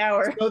need a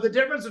shower. So the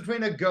difference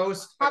between a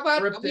ghost, how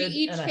about we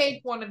each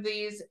take one of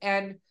these,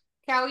 and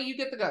Callie, you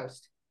get the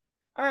ghost.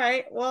 All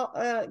right.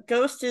 Well,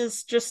 ghost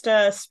is just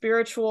a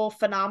spiritual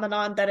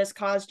phenomenon that is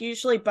caused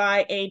usually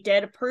by a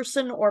dead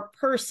person or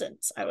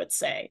persons, I would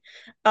say.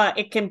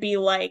 It can be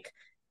like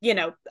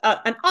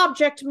an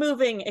object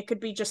moving. It could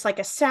be just like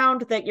a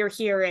sound that you're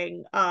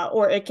hearing,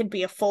 or it could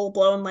be a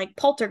full-blown like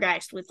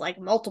poltergeist with like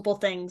multiple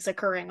things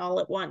occurring all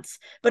at once.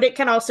 But it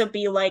can also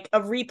be like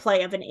a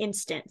replay of an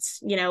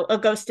instance. A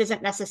ghost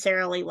isn't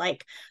necessarily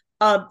like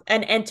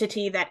an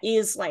entity that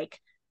is like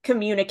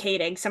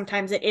communicating.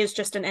 Sometimes it is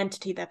just an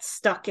entity that's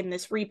stuck in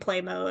this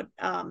replay mode.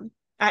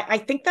 I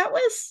think that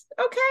was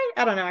okay.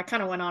 I don't know. I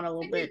kind of went on a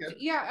little bit.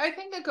 I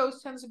think a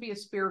ghost tends to be a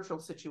spiritual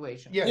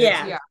situation.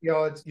 Yeah.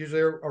 It's usually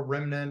a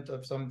remnant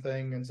of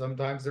something, and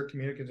sometimes they're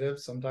communicative,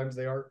 sometimes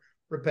they are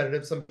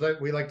repetitive.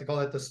 Sometimes we like to call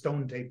that the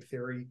stone tape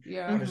theory.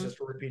 Yeah. It's just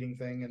a repeating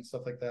thing and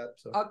stuff like that.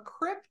 So a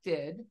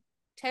cryptid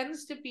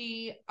tends to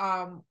be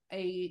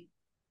a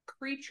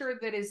creature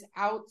that is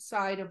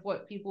outside of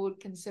what people would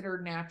consider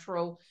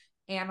natural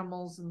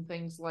animals and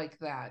things like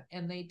that.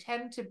 And they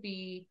tend to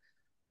be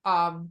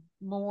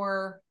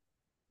more,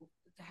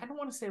 I don't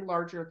want to say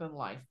larger than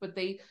life, but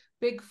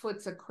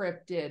Bigfoot's a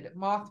cryptid,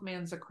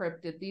 Mothman's a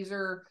cryptid. These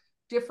are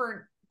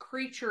different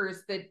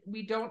creatures that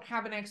we don't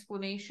have an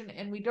explanation,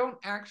 and we don't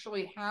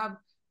actually have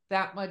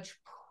that much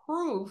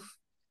proof.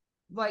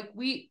 Like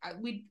we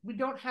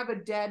don't have a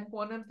dead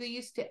one of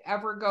these to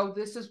ever go,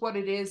 this is what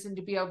it is, and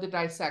to be able to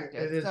dissect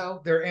it.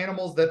 So they're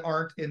animals that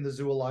aren't in the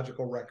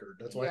zoological record.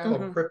 That's why it's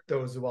called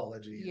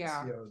cryptozoology.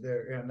 Yeah.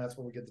 And that's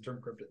where we get the term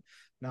cryptid.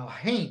 Now,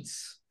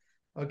 haints.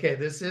 Okay,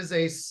 this is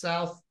a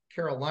South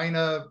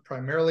Carolina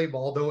primarily,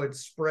 although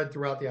it's spread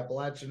throughout the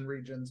Appalachian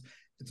regions.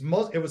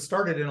 It was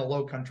started in a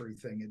low country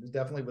thing. It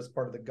definitely was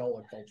part of the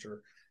Gullah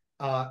culture.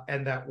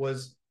 And that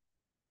was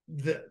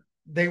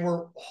they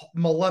were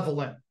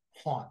malevolent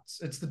haunts.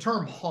 It's the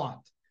term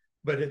haunt,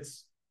 but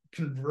it's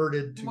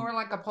converted to more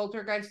like a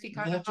poltergeisty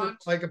kind of haunt.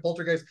 Like a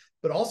poltergeist,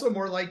 but also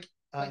more like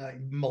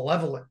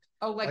malevolent.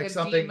 Oh, like a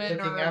something demon,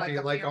 or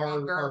like, like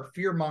our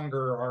fearmonger,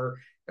 or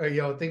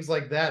things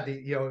like that.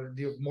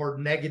 The more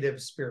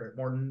negative spirit,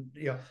 more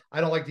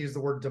I don't like to use the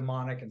word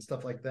demonic and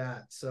stuff like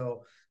that.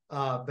 So,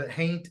 but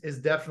haint is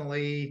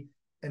definitely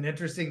an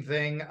interesting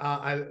thing.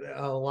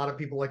 A lot of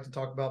people like to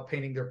talk about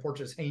painting their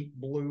porches haint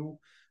blue,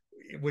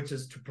 which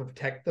is to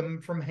protect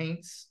them from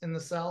haints in the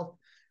South.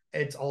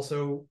 It's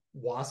also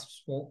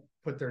wasps won't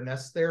put their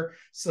nests there,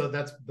 so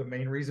that's the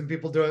main reason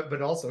people do it,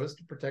 but also is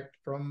to protect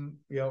from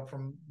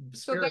from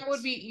spirits. So that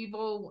would be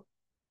evil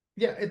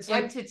it's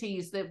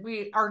entities that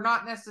we are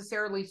not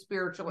necessarily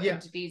spiritual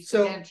entities.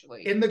 So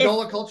potentially in the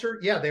Gullah culture,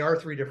 they are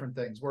three different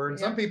things, where in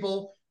some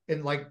people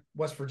in like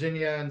West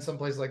Virginia and some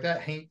places like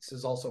that, haints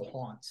is also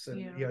haunts,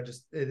 and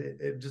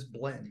it just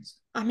blends.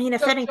 I mean,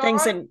 if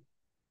anything's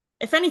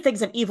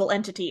an evil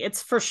entity,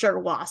 it's for sure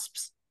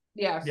wasps.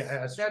 Yes,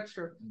 that's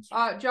true.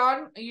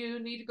 John, you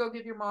need to go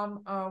give your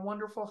mom a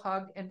wonderful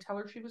hug and tell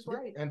her she was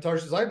right. And tell her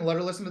she's right, and let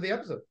her listen to the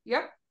episode.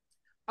 Yep.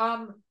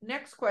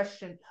 Next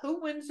question.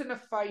 Who wins in a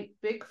fight,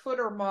 Bigfoot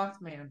or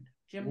Mothman?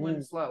 Jim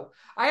Winslow.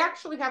 I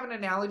actually have an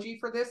analogy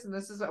for this, and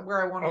this is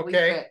where I want to leave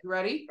it. You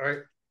ready? All right.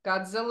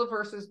 Godzilla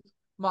versus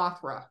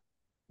Mothra.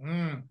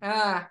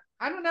 I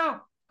don't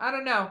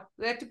know.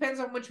 That depends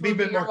on which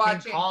movie you're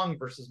watching. King Kong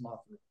versus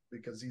Mothra,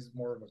 because he's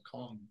more of a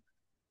Kong.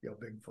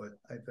 Bigfoot,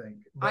 I think.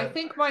 But I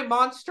think my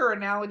monster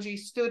analogy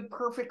stood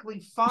perfectly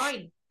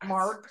fine,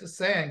 Mark. Just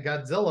saying,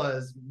 Godzilla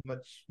is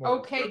much more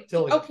okay.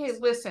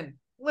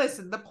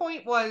 Listen. The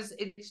point was,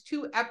 it's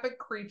two epic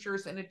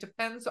creatures, and it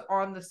depends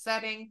on the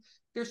setting.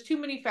 There's too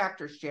many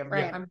factors, Jim.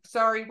 Right. I'm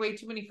sorry, way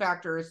too many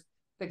factors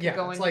that could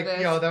go into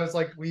this. That was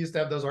like, we used to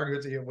have those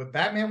arguments with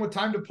Batman with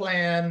time to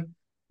plan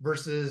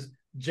versus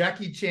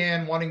Jackie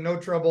Chan wanting no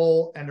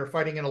trouble, and they're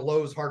fighting in a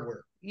Lowe's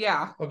Hardware.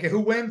 Yeah. Okay, who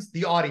wins?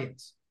 The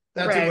audience.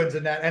 That's who wins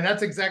in that. And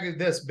that's exactly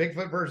this.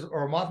 Bigfoot versus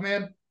or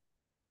Mothman.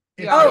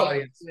 The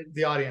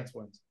audience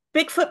wins.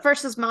 Bigfoot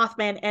versus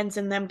Mothman ends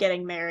in them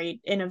getting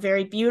married in a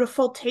very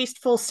beautiful,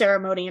 tasteful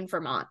ceremony in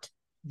Vermont.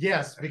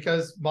 Yes,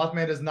 because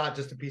Mothman is not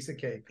just a piece of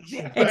cake.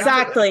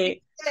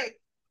 Exactly.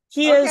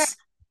 He is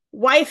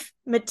wife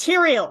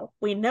material.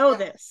 We know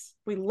this.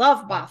 We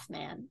love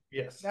Mothman.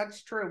 Yes.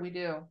 That's true. We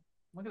do.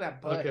 Look at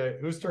that butt. Okay,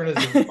 whose turn is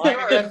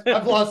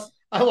it?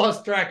 I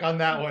lost track on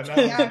that one.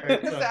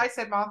 I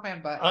said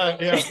Mothman, but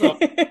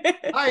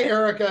hi,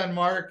 Erica and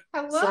Mark.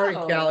 Hello. Sorry,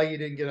 Callie, you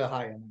didn't get a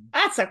hi in.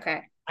 That's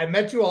okay. I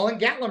met you all in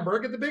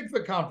Gatlinburg at the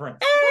Bigfoot conference.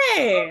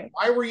 Hey,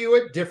 why were you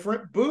at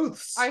different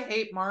booths? I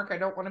hate Mark. I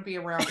don't want to be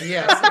around him.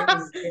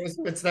 Yes,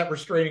 it's that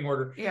restraining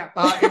order. Yeah.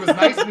 It was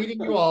nice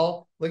meeting you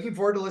all. Looking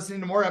forward to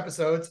listening to more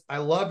episodes. I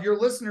love your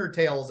listener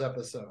tales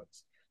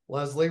episodes.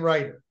 Leslie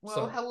Ryder.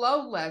 Well,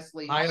 hello,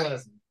 Leslie. Hi,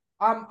 Leslie.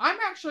 I'm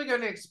actually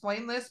going to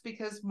explain this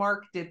because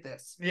Mark did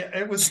this. Yeah,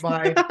 it was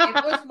mine. It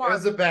was Mark.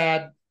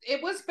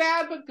 It was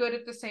bad, but good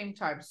at the same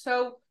time.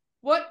 So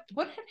what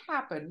had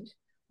happened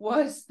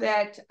was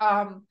that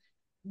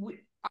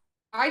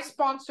I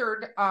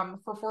sponsored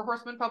for Four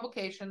Horsemen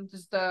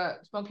Publications the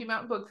Smoky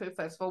Mountain Book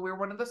Festival. We were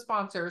one of the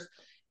sponsors,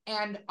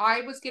 and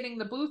I was getting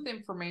the booth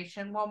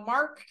information. Well,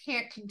 Mark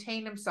can't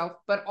contain himself,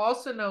 but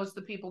also knows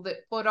the people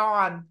that put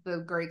on the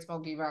Great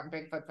Smoky Mountain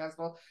Bigfoot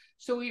Festival.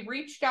 So he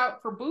reached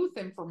out for booth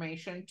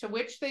information, to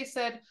which they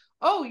said,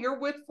 "Oh, you're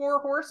with Four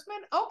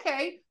Horsemen?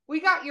 Okay,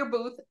 we got your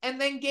booth," and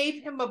then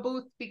gave him a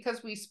booth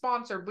because we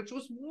sponsored, which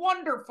was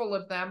wonderful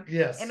of them.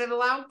 Yes. And it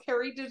allowed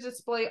Carrie to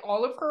display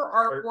all of her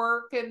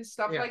artwork and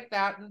stuff like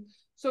that. And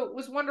so it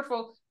was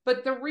wonderful.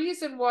 But the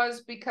reason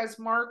was because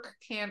Mark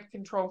can't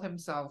control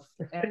himself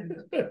and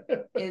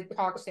it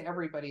talks to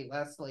everybody,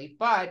 Leslie.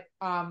 But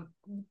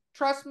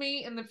trust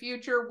me, in the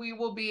future, we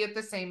will be at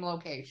the same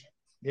location.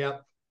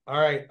 Yep. All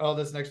right. Oh,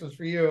 this next one's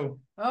for you.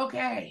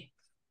 Okay.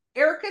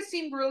 Erica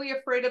seemed really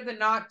afraid of the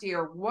knot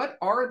deer. What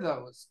are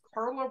those?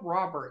 Carla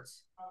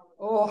Roberts.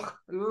 Oh,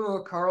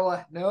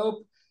 Carla.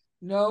 Nope.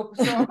 So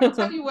I'm going to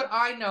tell you what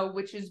I know,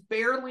 which is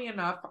barely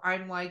enough.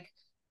 I'm like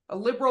a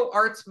liberal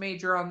arts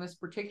major on this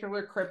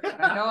particular cryptid.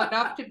 I know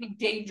enough to be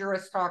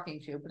dangerous talking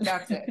to, but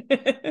that's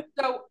it.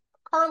 So,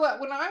 Carla,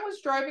 when I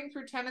was driving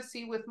through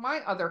Tennessee with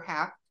my other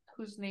half,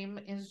 whose name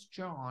is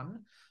John,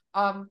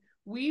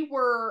 we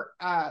were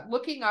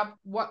looking up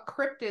what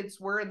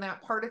cryptids were in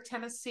that part of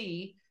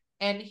Tennessee,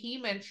 and he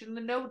mentioned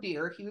the no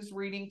deer. He was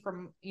reading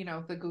from, the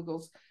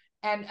Googles,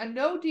 and a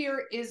no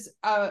deer is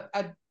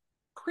a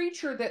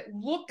creature that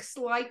looks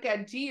like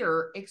a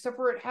deer, except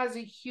for it has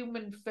a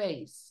human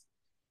face.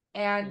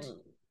 And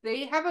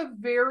they have a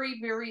very,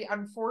 very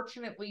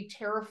unfortunately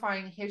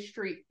terrifying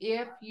history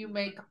if you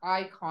make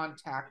eye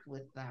contact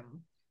with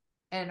them.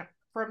 And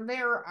from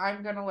there,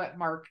 I'm going to let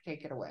Mark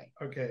take it away.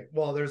 Okay.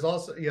 Well, there's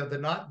also, the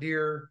knot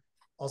deer,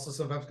 also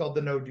sometimes called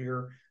the no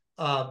deer.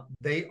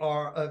 They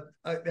are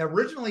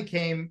originally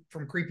came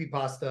from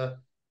creepypasta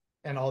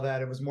and all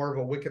that. It was more of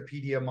a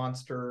Wikipedia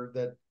monster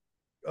that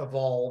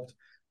evolved,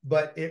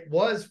 but it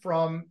was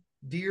from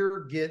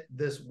deer get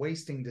this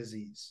wasting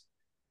disease.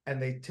 And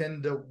they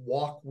tend to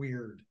walk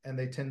weird, and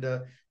they tend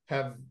to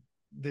have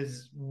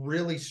this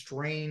really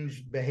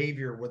strange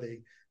behavior where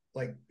they,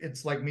 like,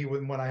 it's like me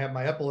when I have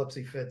my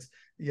epilepsy fits,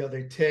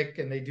 they tick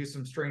and they do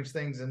some strange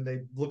things and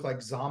they look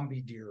like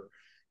zombie deer.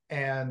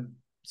 And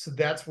so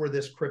that's where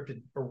this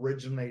cryptid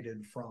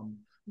originated from,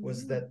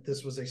 was that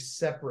this was a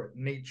separate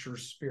nature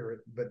spirit,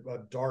 but a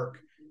dark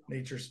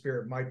nature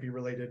spirit, might be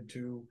related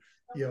to,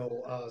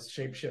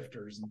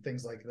 shapeshifters and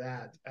things like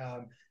that.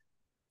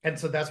 And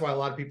so that's why a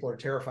lot of people are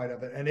terrified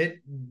of it. And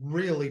it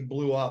really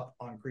blew up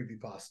on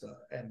creepypasta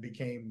and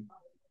became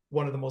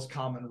one of the most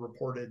common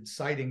reported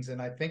sightings. And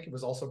I think it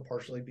was also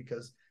partially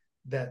because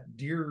that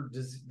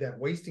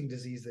wasting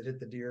disease that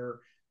hit the deer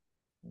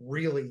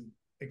really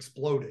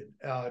exploded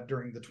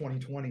during the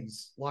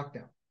 2020s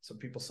lockdown. So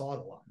people saw it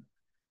a lot.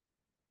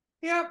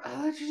 Yeah,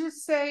 let's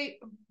just say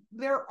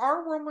there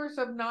are rumors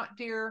of knot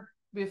deer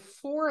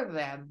before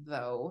then,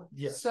 though.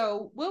 Yes.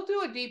 So we'll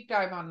do a deep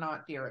dive on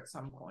knot deer at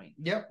some point.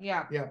 Yep.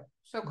 Yeah.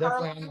 So definitely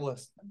Carla, on the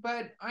list.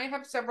 But I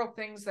have several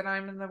things that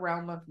I'm in the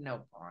realm of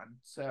nope on.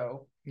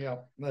 So yeah,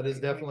 that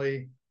is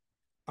definitely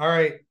all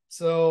right.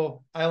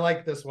 So I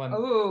like this one.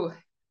 Ooh.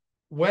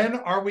 When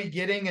are we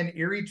getting an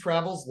Eerie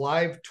Travels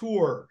live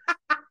tour?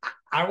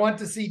 I want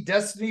to see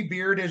Destiny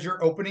Beard as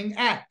your opening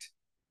act.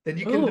 Then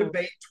you can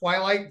debate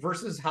Twilight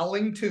versus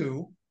Howling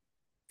 2.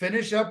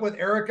 Finish up with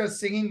Erica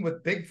singing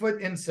with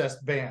Bigfoot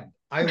Incest Band.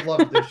 I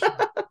love this show.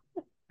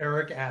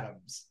 Eric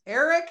Adams.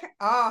 Eric,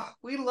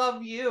 we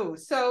love you.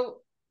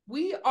 So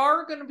we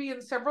are going to be in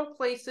several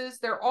places.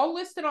 They're all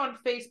listed on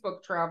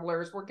Facebook,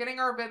 Travelers. We're getting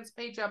our events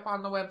page up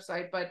on the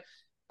website, but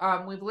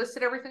we've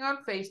listed everything on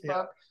Facebook.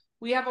 Yeah.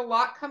 We have a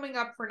lot coming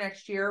up for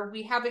next year.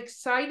 We have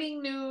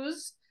exciting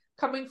news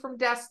coming from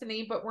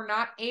Destiny, but we're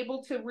not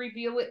able to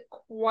reveal it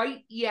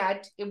quite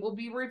yet. It will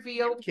be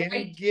revealed. Can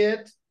we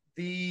get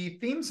the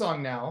theme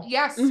song now?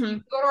 Yes. You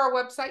can go to our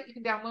website. You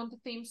can download the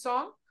theme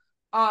song.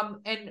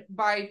 And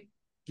by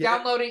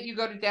download it, you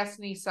go to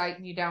Destiny's site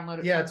and you download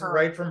it. Yeah, it's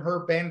right from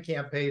her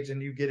Bandcamp page, and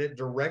you get it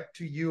direct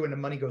to you, and the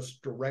money goes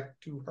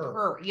direct to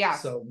her.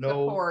 Yes. So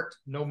no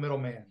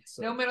middleman.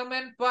 So. No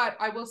middleman. But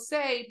I will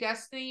say,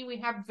 Destiny, we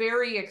have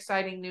very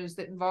exciting news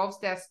that involves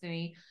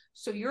Destiny.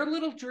 So your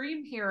little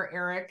dream here,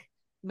 Eric,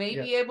 may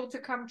be able to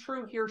come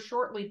true here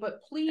shortly.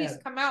 But please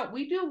come out.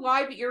 We do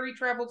live Eerie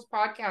Travels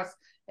podcasts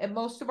at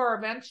most of our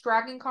events.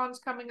 Dragon Con's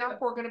coming up.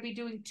 We're going to be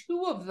doing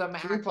 2 of them.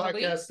 Two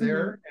podcasts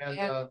there,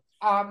 and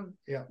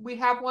we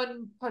have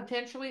one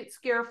potentially at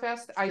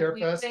Scarefest.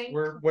 Scarefest.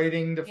 We're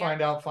waiting to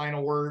find out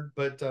final word,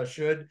 but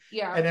should.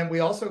 Yeah. And then we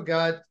also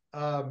got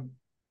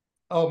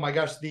oh my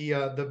gosh,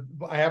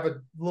 I have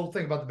a little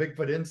thing about the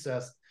Bigfoot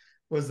incest,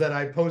 was that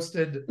I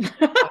posted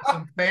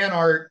some fan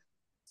art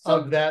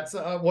of that.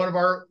 So, one of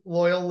our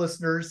loyal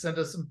listeners sent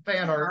us some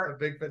fan art of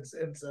Bigfoot's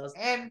incest,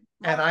 and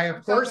I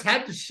of course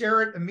had to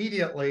share it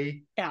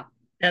immediately. Yeah.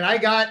 And I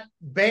got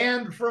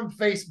banned from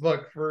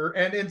Facebook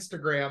and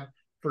Instagram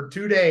for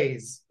 2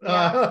 days.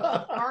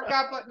 Yeah. Mark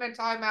got put in a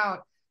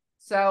timeout.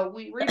 So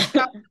we reached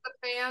out to the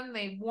fan.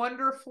 They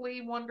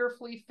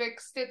wonderfully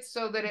fixed it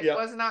so that it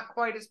was not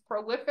quite as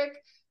prolific.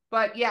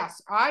 But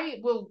yes, I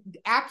will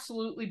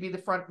absolutely be the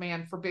front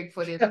man for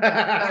Bigfoot.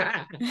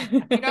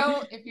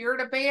 If you're in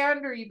a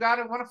band or you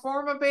want to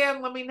form a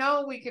band, let me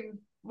know. We can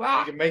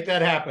make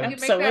that happen.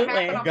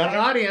 Absolutely. We've got an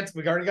audience.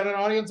 We've already got an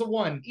audience of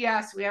one.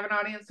 Yes, we have an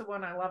audience of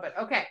one. I love it.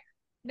 Okay,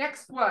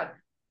 next one.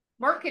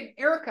 Mark and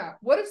Erica,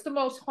 what is the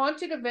most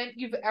haunted event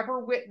you've ever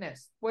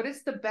witnessed? What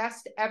is the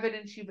best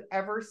evidence you've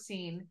ever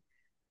seen?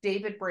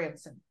 David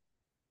Branson.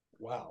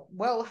 Wow.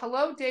 Well,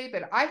 hello,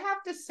 David. I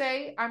have to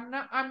say, I'm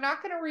not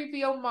going to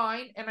reveal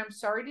mine, and I'm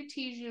sorry to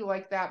tease you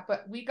like that,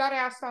 but we got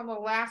asked on the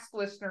last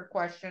listener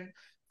question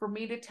for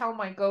me to tell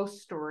my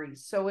ghost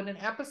stories. So in an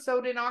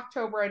episode in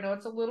October, I know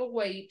it's a little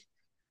late,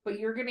 but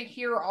you're going to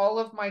hear all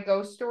of my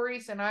ghost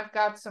stories, and I've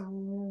got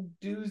some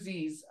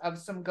doozies of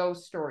some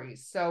ghost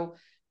stories. So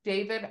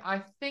David,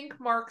 I think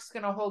Mark's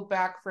going to hold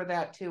back for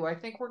that too. I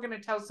think we're going to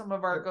tell some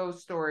of our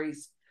ghost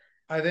stories.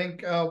 I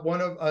think one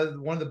of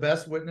the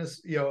best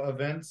witness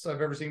events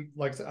I've ever seen,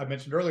 like I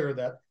mentioned earlier,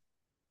 that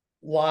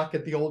lock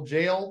at the old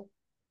jail.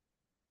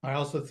 I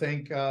also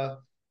think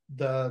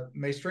the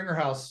May Stringer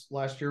house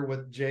last year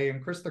with Jay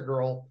and Chris the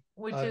Girl,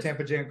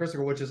 Tampa Jay and Chris the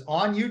Girl, which is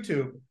on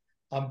YouTube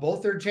on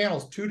both their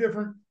channels, 2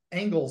 different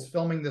angles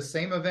filming the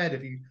same event.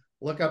 If you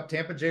look up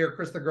Tampa Jay or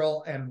Chris the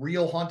Girl and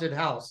Real Haunted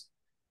House,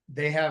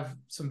 they have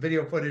some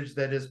video footage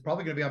that is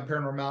probably going to be on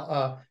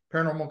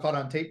Paranormal Caught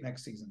on Tape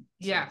next season.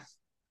 Yes.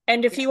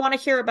 And if you want to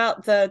hear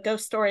about the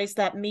ghost stories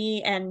that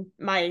me and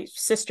my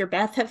sister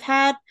Beth have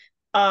had,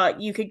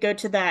 you could go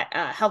to that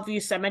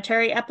Hellview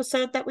Cemetery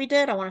episode that we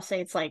did. I want to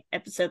say it's like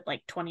episode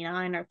like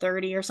 29 or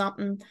 30 or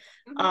something.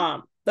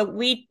 Mm-hmm. But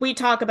we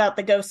talk about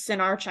the ghosts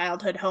in our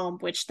childhood home,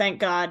 which thank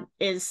God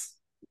is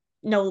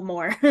no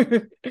more.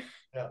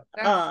 Yeah.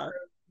 That's true.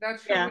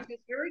 That's true. Yeah. Which is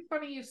very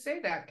funny you say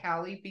that,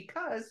 Callie,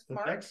 because The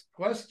Mark. next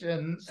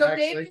question. So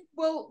actually, David,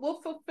 we'll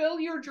fulfill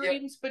your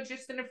dreams, but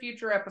just in a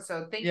future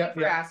episode. Thank you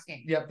for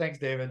asking. Yep, thanks,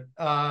 David.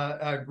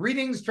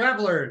 Greetings,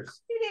 travelers.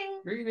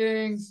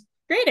 Greetings.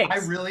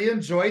 I really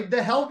enjoyed the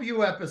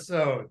Hellview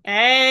episode.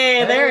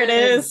 Hey, there it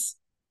is.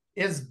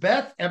 Is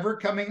Beth ever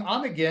coming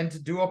on again to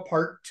do a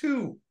part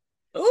 2?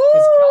 Ooh.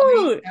 Is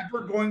Kelly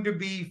ever going to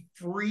be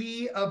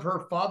free of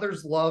her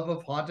father's love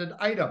of haunted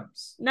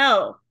items?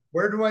 No.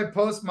 Where do I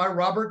post my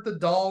Robert the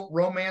Doll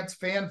romance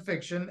fan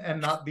fiction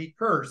and not be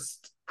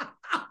cursed?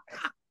 I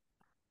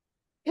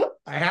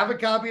have a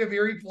copy of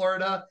Erie,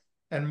 Florida,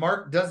 and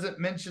Mark doesn't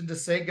mention to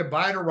say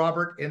goodbye to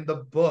Robert in the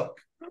book.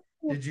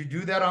 Did you do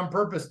that on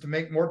purpose to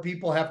make more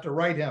people have to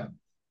write him?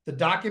 The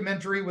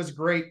documentary was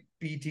great,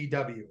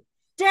 BTW.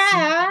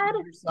 Dad.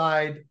 Your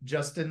side,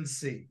 Justin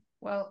C.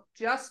 Well,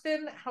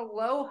 Justin,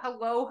 hello.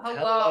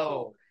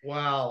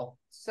 Wow.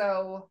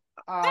 So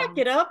back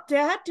it up,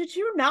 Dad. Did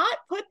you not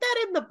put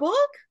that in the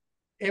book?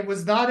 It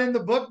was not in the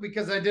book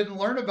because I didn't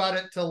learn about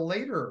it till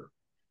later.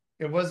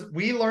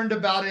 We learned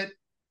about it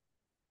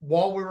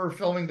while we were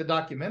filming the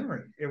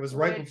documentary. It was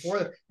right before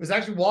that. It was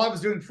actually while I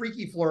was doing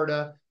Freaky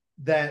Florida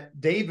that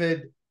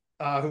David,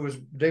 who was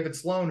David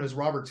Sloan, who's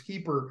Robert's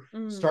keeper,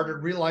 started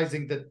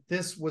realizing that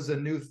this was a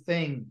new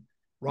thing.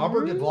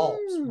 Robert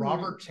evolves.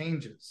 Robert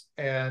changes,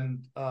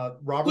 and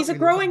Robert—he's a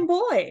growing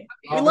boy.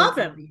 We love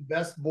him. You're the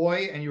best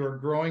boy, and you are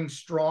growing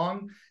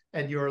strong,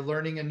 and you are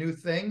learning a new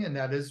thing, and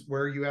that is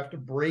where you have to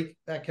break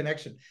that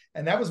connection.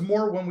 And that was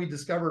more when we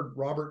discovered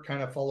Robert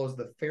kind of follows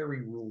the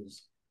fairy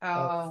rules.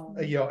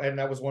 And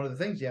that was one of the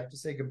things, you have to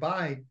say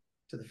goodbye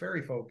to the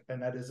fairy folk,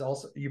 and that is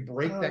also you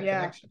break that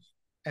connection.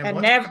 And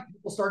once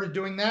people started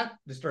doing that,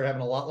 they started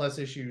having a lot less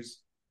issues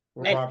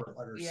with Robert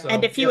letters. Yeah. So,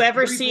 and if you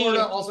ever see,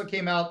 Florida also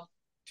came out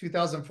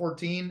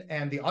 2014,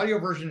 and the audio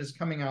version is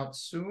coming out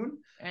soon.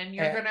 And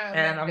you're gonna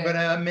I'm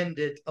gonna amend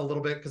it a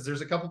little bit because there's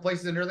a couple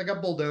places in there that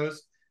got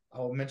bulldozed.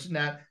 I'll mention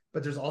that,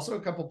 but there's also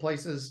a couple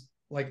places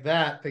like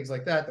that, things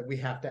like that we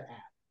have to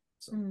add.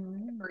 So,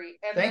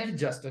 thank you,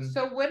 Justin.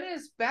 So when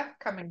is Beth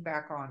coming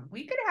back on?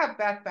 We could have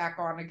Beth back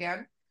on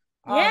again.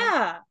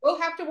 We'll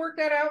have to work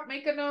that out.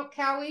 Make a note,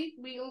 Callie.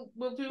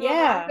 We'll do a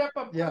roundup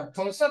of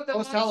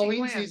post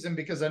Halloween season,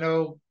 because I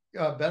know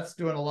Beth's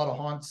doing a lot of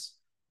haunts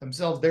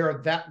themselves.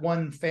 They're that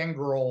one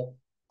fangirl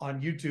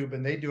on YouTube,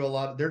 and they do a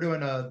lot. They're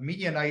doing a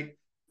media night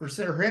for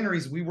Sir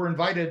Henry's. We were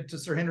invited to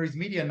Sir Henry's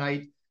media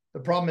night. The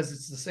problem is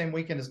it's the same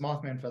weekend as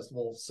Mothman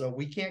Festival, so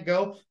we can't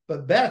go.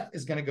 But Beth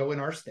is going to go in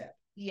our stead.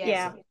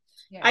 Yeah.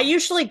 I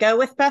usually go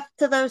with Beth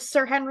to those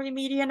Sir Henry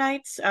media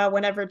nights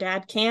whenever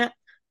Dad can't.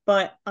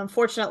 But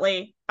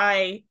unfortunately,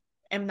 I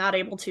am not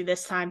able to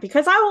this time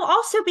because I will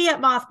also be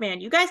at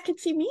Mothman. You guys can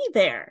see me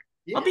there.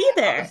 Yeah, I'll be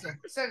there.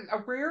 It's a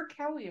rare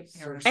Kelly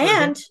appearance.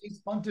 And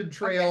Haunted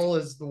Trail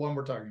is the one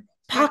we're talking about.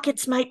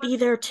 Pockets might be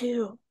there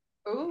too.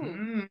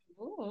 Ooh.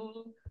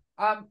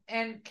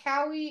 And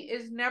Callie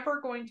is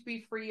never going to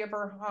be free of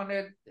her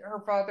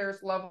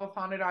father's love of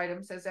haunted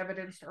items, as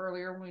evidenced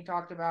earlier when we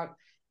talked about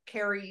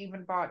Carrie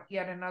even bought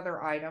yet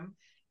another item.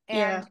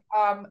 And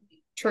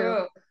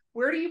true.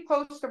 Where do you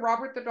post the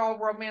Robert the Doll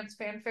romance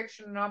fan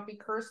fiction and not be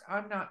cursed?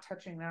 I'm not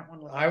touching that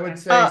one. I would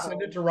say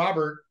send it to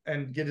Robert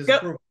and get his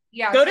approval.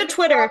 Yeah, go to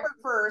Twitter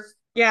first.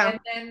 Yeah, and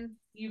then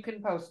you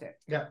can post it.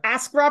 Yeah.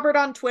 Ask Robert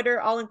on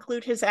Twitter. I'll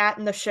include his @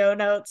 in the show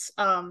notes.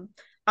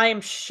 I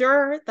am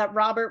sure that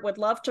Robert would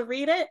love to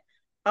read it.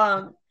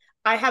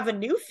 I have a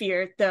new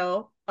fear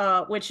though,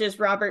 which is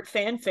Robert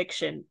fan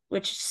fiction,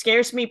 which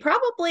scares me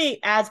probably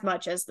as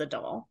much as the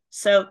doll.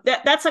 So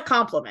that's a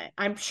compliment.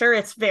 I'm sure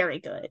it's very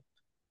good.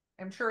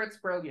 I'm sure it's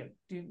brilliant.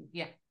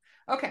 Yeah.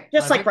 Okay.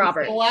 Just like think this is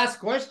Robert. the last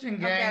question,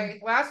 gang. Okay.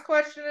 Last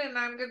question, and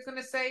I'm just going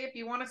to say, if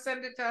you want to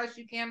send it to us,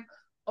 you can.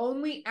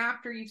 Only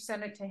after you've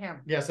sent it to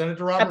him. Yeah, send it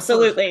to Robert.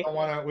 Absolutely.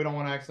 First. We don't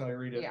want to accidentally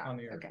read it on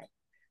the air. Okay.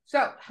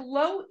 So,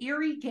 hello,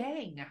 Erie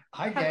gang.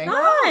 Hi, gang.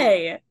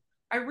 Hi.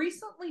 I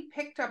recently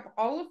picked up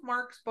all of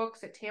Mark's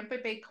books at Tampa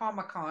Bay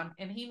Comic-Con,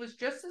 and he was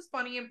just as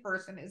funny in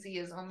person as he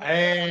is on the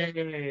Hey.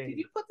 Did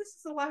you put this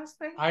as the last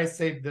thing? I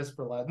saved this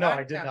for last. No,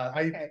 I did not.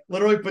 I Okay.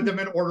 literally put them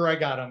in order I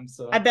got them.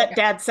 So I bet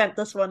Dad sent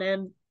this one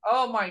in.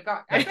 Oh my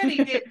God. I bet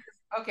he did.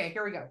 Okay,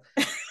 here we go.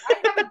 I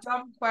have a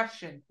dumb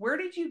question. Where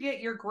did you get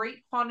your Great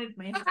Haunted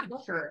Mansion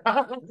shirt?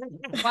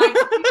 My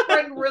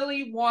friend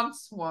really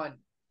wants one.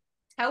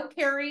 Tell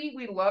Carrie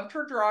we loved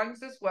her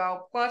drawings as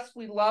well. Plus,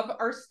 we love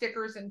our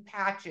stickers and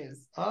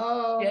patches.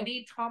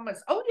 Jenny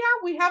Thomas. Oh,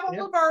 yeah, we have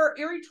all of our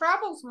Erie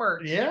Travels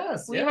merch.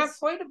 Yes, We have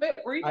quite a bit.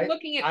 We're even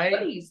looking at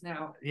hoodies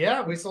now.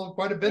 Yeah, we sold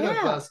quite a bit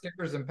of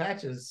stickers and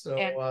patches. So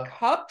and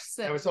cups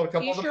and we sold a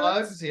couple of the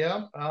mugs.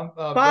 Yeah.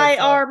 Buy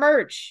our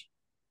merch.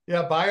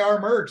 Yeah, buy our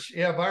merch.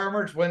 Yeah, buy our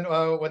merch when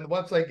the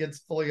website gets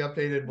fully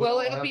updated.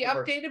 Well, it'll be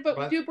updated, but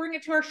we do bring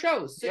it to our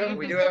shows. So yeah,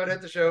 we do have it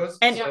at the shows.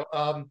 And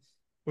so,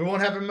 we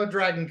won't have them at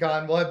Dragon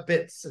Con. We'll have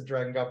bits at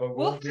Dragon Con, but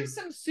we'll have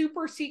some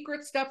super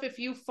secret stuff if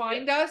you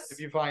find us. If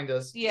you find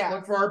us, yeah.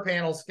 Look for our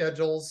panel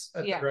schedules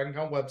at the Dragon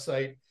Con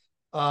website.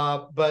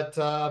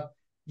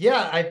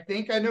 Yeah, I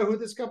think I know who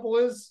this couple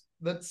is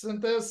that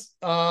sent this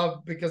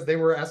because they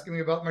were asking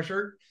me about my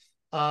shirt.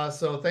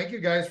 So thank you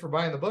guys for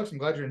buying the books. I'm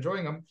glad you're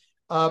enjoying them.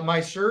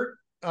 My shirt,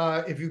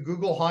 if you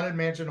Google Haunted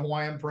Mansion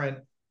Hawaiian print,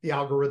 the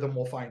algorithm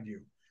will find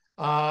you.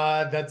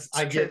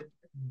 I get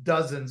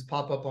dozens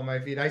pop up on my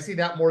feed. I see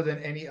that more than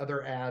any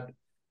other ad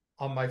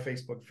on my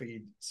Facebook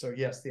feed. So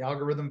yes, the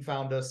algorithm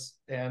found us,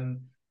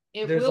 and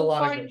there's a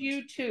lot find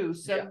you too.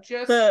 So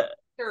just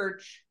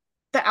search.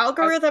 The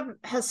algorithm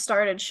has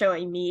started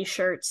showing me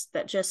shirts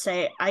that just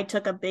say I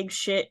took a big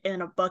shit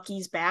in a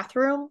Buc-ee's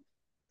bathroom.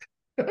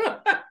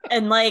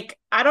 And like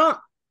I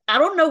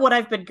don't know what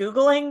I've been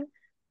Googling,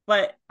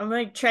 but I'm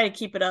gonna try to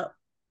keep it up.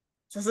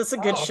 This is a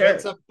good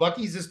shirt.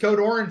 Buc-ee's is code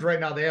orange right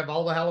now. They have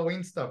all the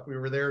Halloween stuff. We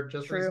were there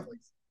just recently.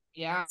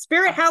 Yeah.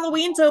 Spirit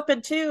Halloween's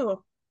open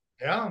too.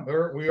 Yeah,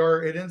 we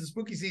are. It ends the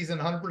spooky season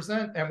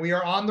 100%, and we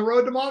are on the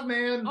road to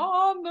Mothman.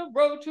 On the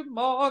road to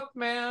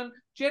Mothman.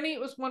 Jenny, it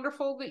was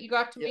wonderful that you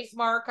got to meet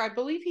Mark. I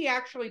believe he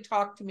actually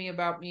talked to me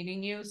about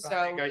meeting you. So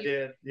I think I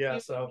did. Yeah.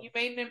 You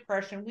made an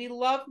impression. We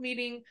love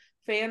meeting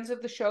fans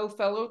of the show,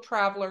 fellow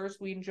travelers.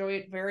 We enjoy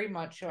it very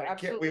much. So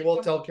absolutely, we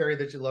will tell Carrie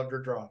that you loved her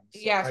drawings.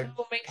 So yes,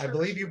 we'll make sure. I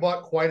believe you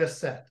bought quite a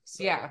set.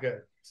 So yeah, good.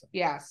 So.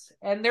 Yes,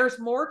 and there's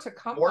more to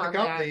come.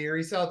 The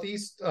Erie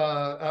Southeast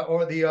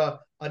or the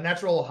a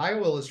natural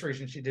Ohio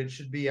illustration she did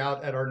should be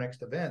out at our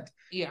next event.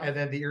 Yeah, and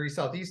then the Erie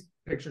Southeast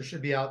picture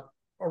should be out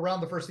around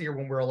the first of the year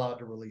when we're allowed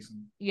to release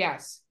them.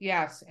 Yes,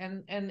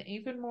 and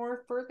even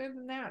more further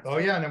than that. Oh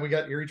yeah, and then we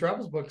got Erie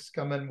Travels books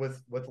coming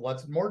with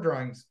lots of more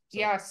drawings. So.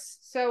 Yes,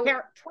 so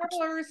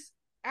travelers,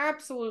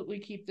 absolutely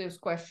keep those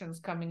questions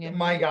coming in.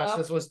 My gosh,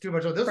 this was too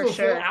much. This was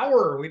a full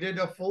hour. We did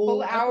a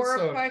full hour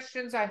of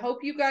questions. I hope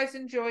you guys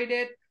enjoyed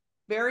it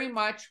very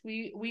much.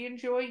 We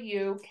enjoy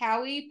you.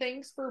 Callie,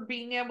 thanks for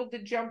being able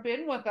to jump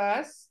in with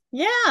us.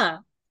 Yeah,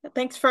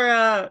 thanks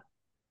for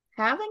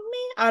having me.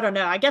 I don't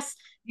know. I guess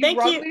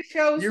thank you. The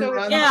show,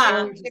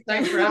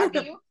 thanks for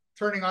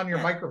turning on your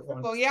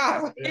microphone. Well,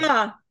 yeah.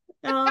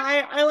 No,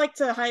 I like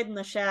to hide in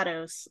the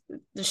shadows.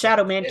 The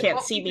shadow man can't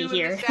see me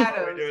here.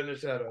 We're doing the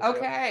shadows.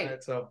 Okay.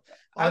 Right, so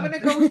I'm gonna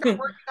go start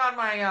working on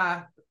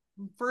my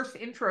first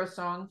intro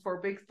song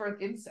for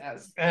Bigfoot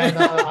Incest. And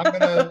I'm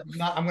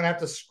gonna have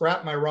to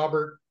scrap my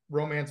Robert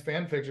romance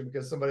fan fiction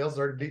because somebody else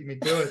already beat me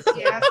to it.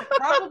 Yes,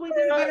 probably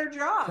doing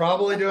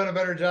a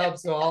better job.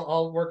 So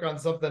I'll work on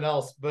something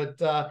else. But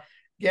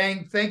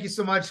gang, thank you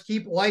so much.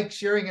 Keep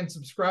sharing, and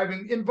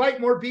subscribing. Invite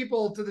more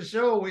people to the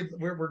show.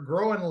 We're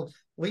growing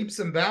leaps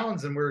and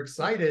bounds, and we're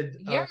excited.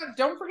 Yeah,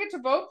 don't forget to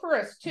vote for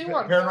us too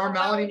on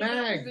Paranormality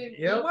Mag.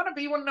 We want to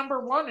be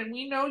number one, and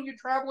we know you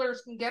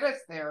travelers can get us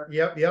there.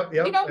 Yep.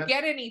 We don't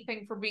get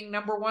anything for being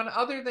number one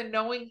other than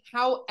knowing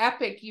how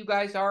epic you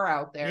guys are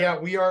out there. Yeah,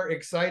 we are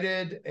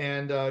excited,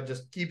 and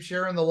just keep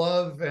sharing the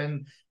love,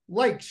 and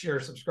share,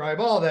 subscribe,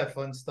 all that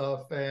fun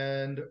stuff.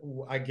 And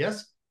I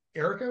guess,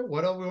 Erica,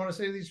 what else we want to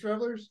say to these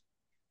travelers?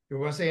 Do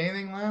we want to say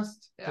anything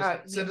last?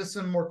 Send us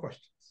some more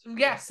questions.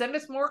 Yeah, send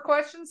us more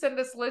questions. Send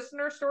us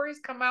listener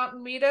stories. Come out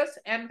and meet us.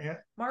 And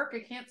Mark, I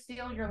can't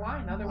steal your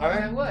line.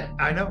 Otherwise, I would.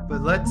 I know,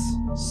 but let's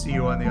see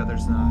you on the other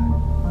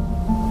side.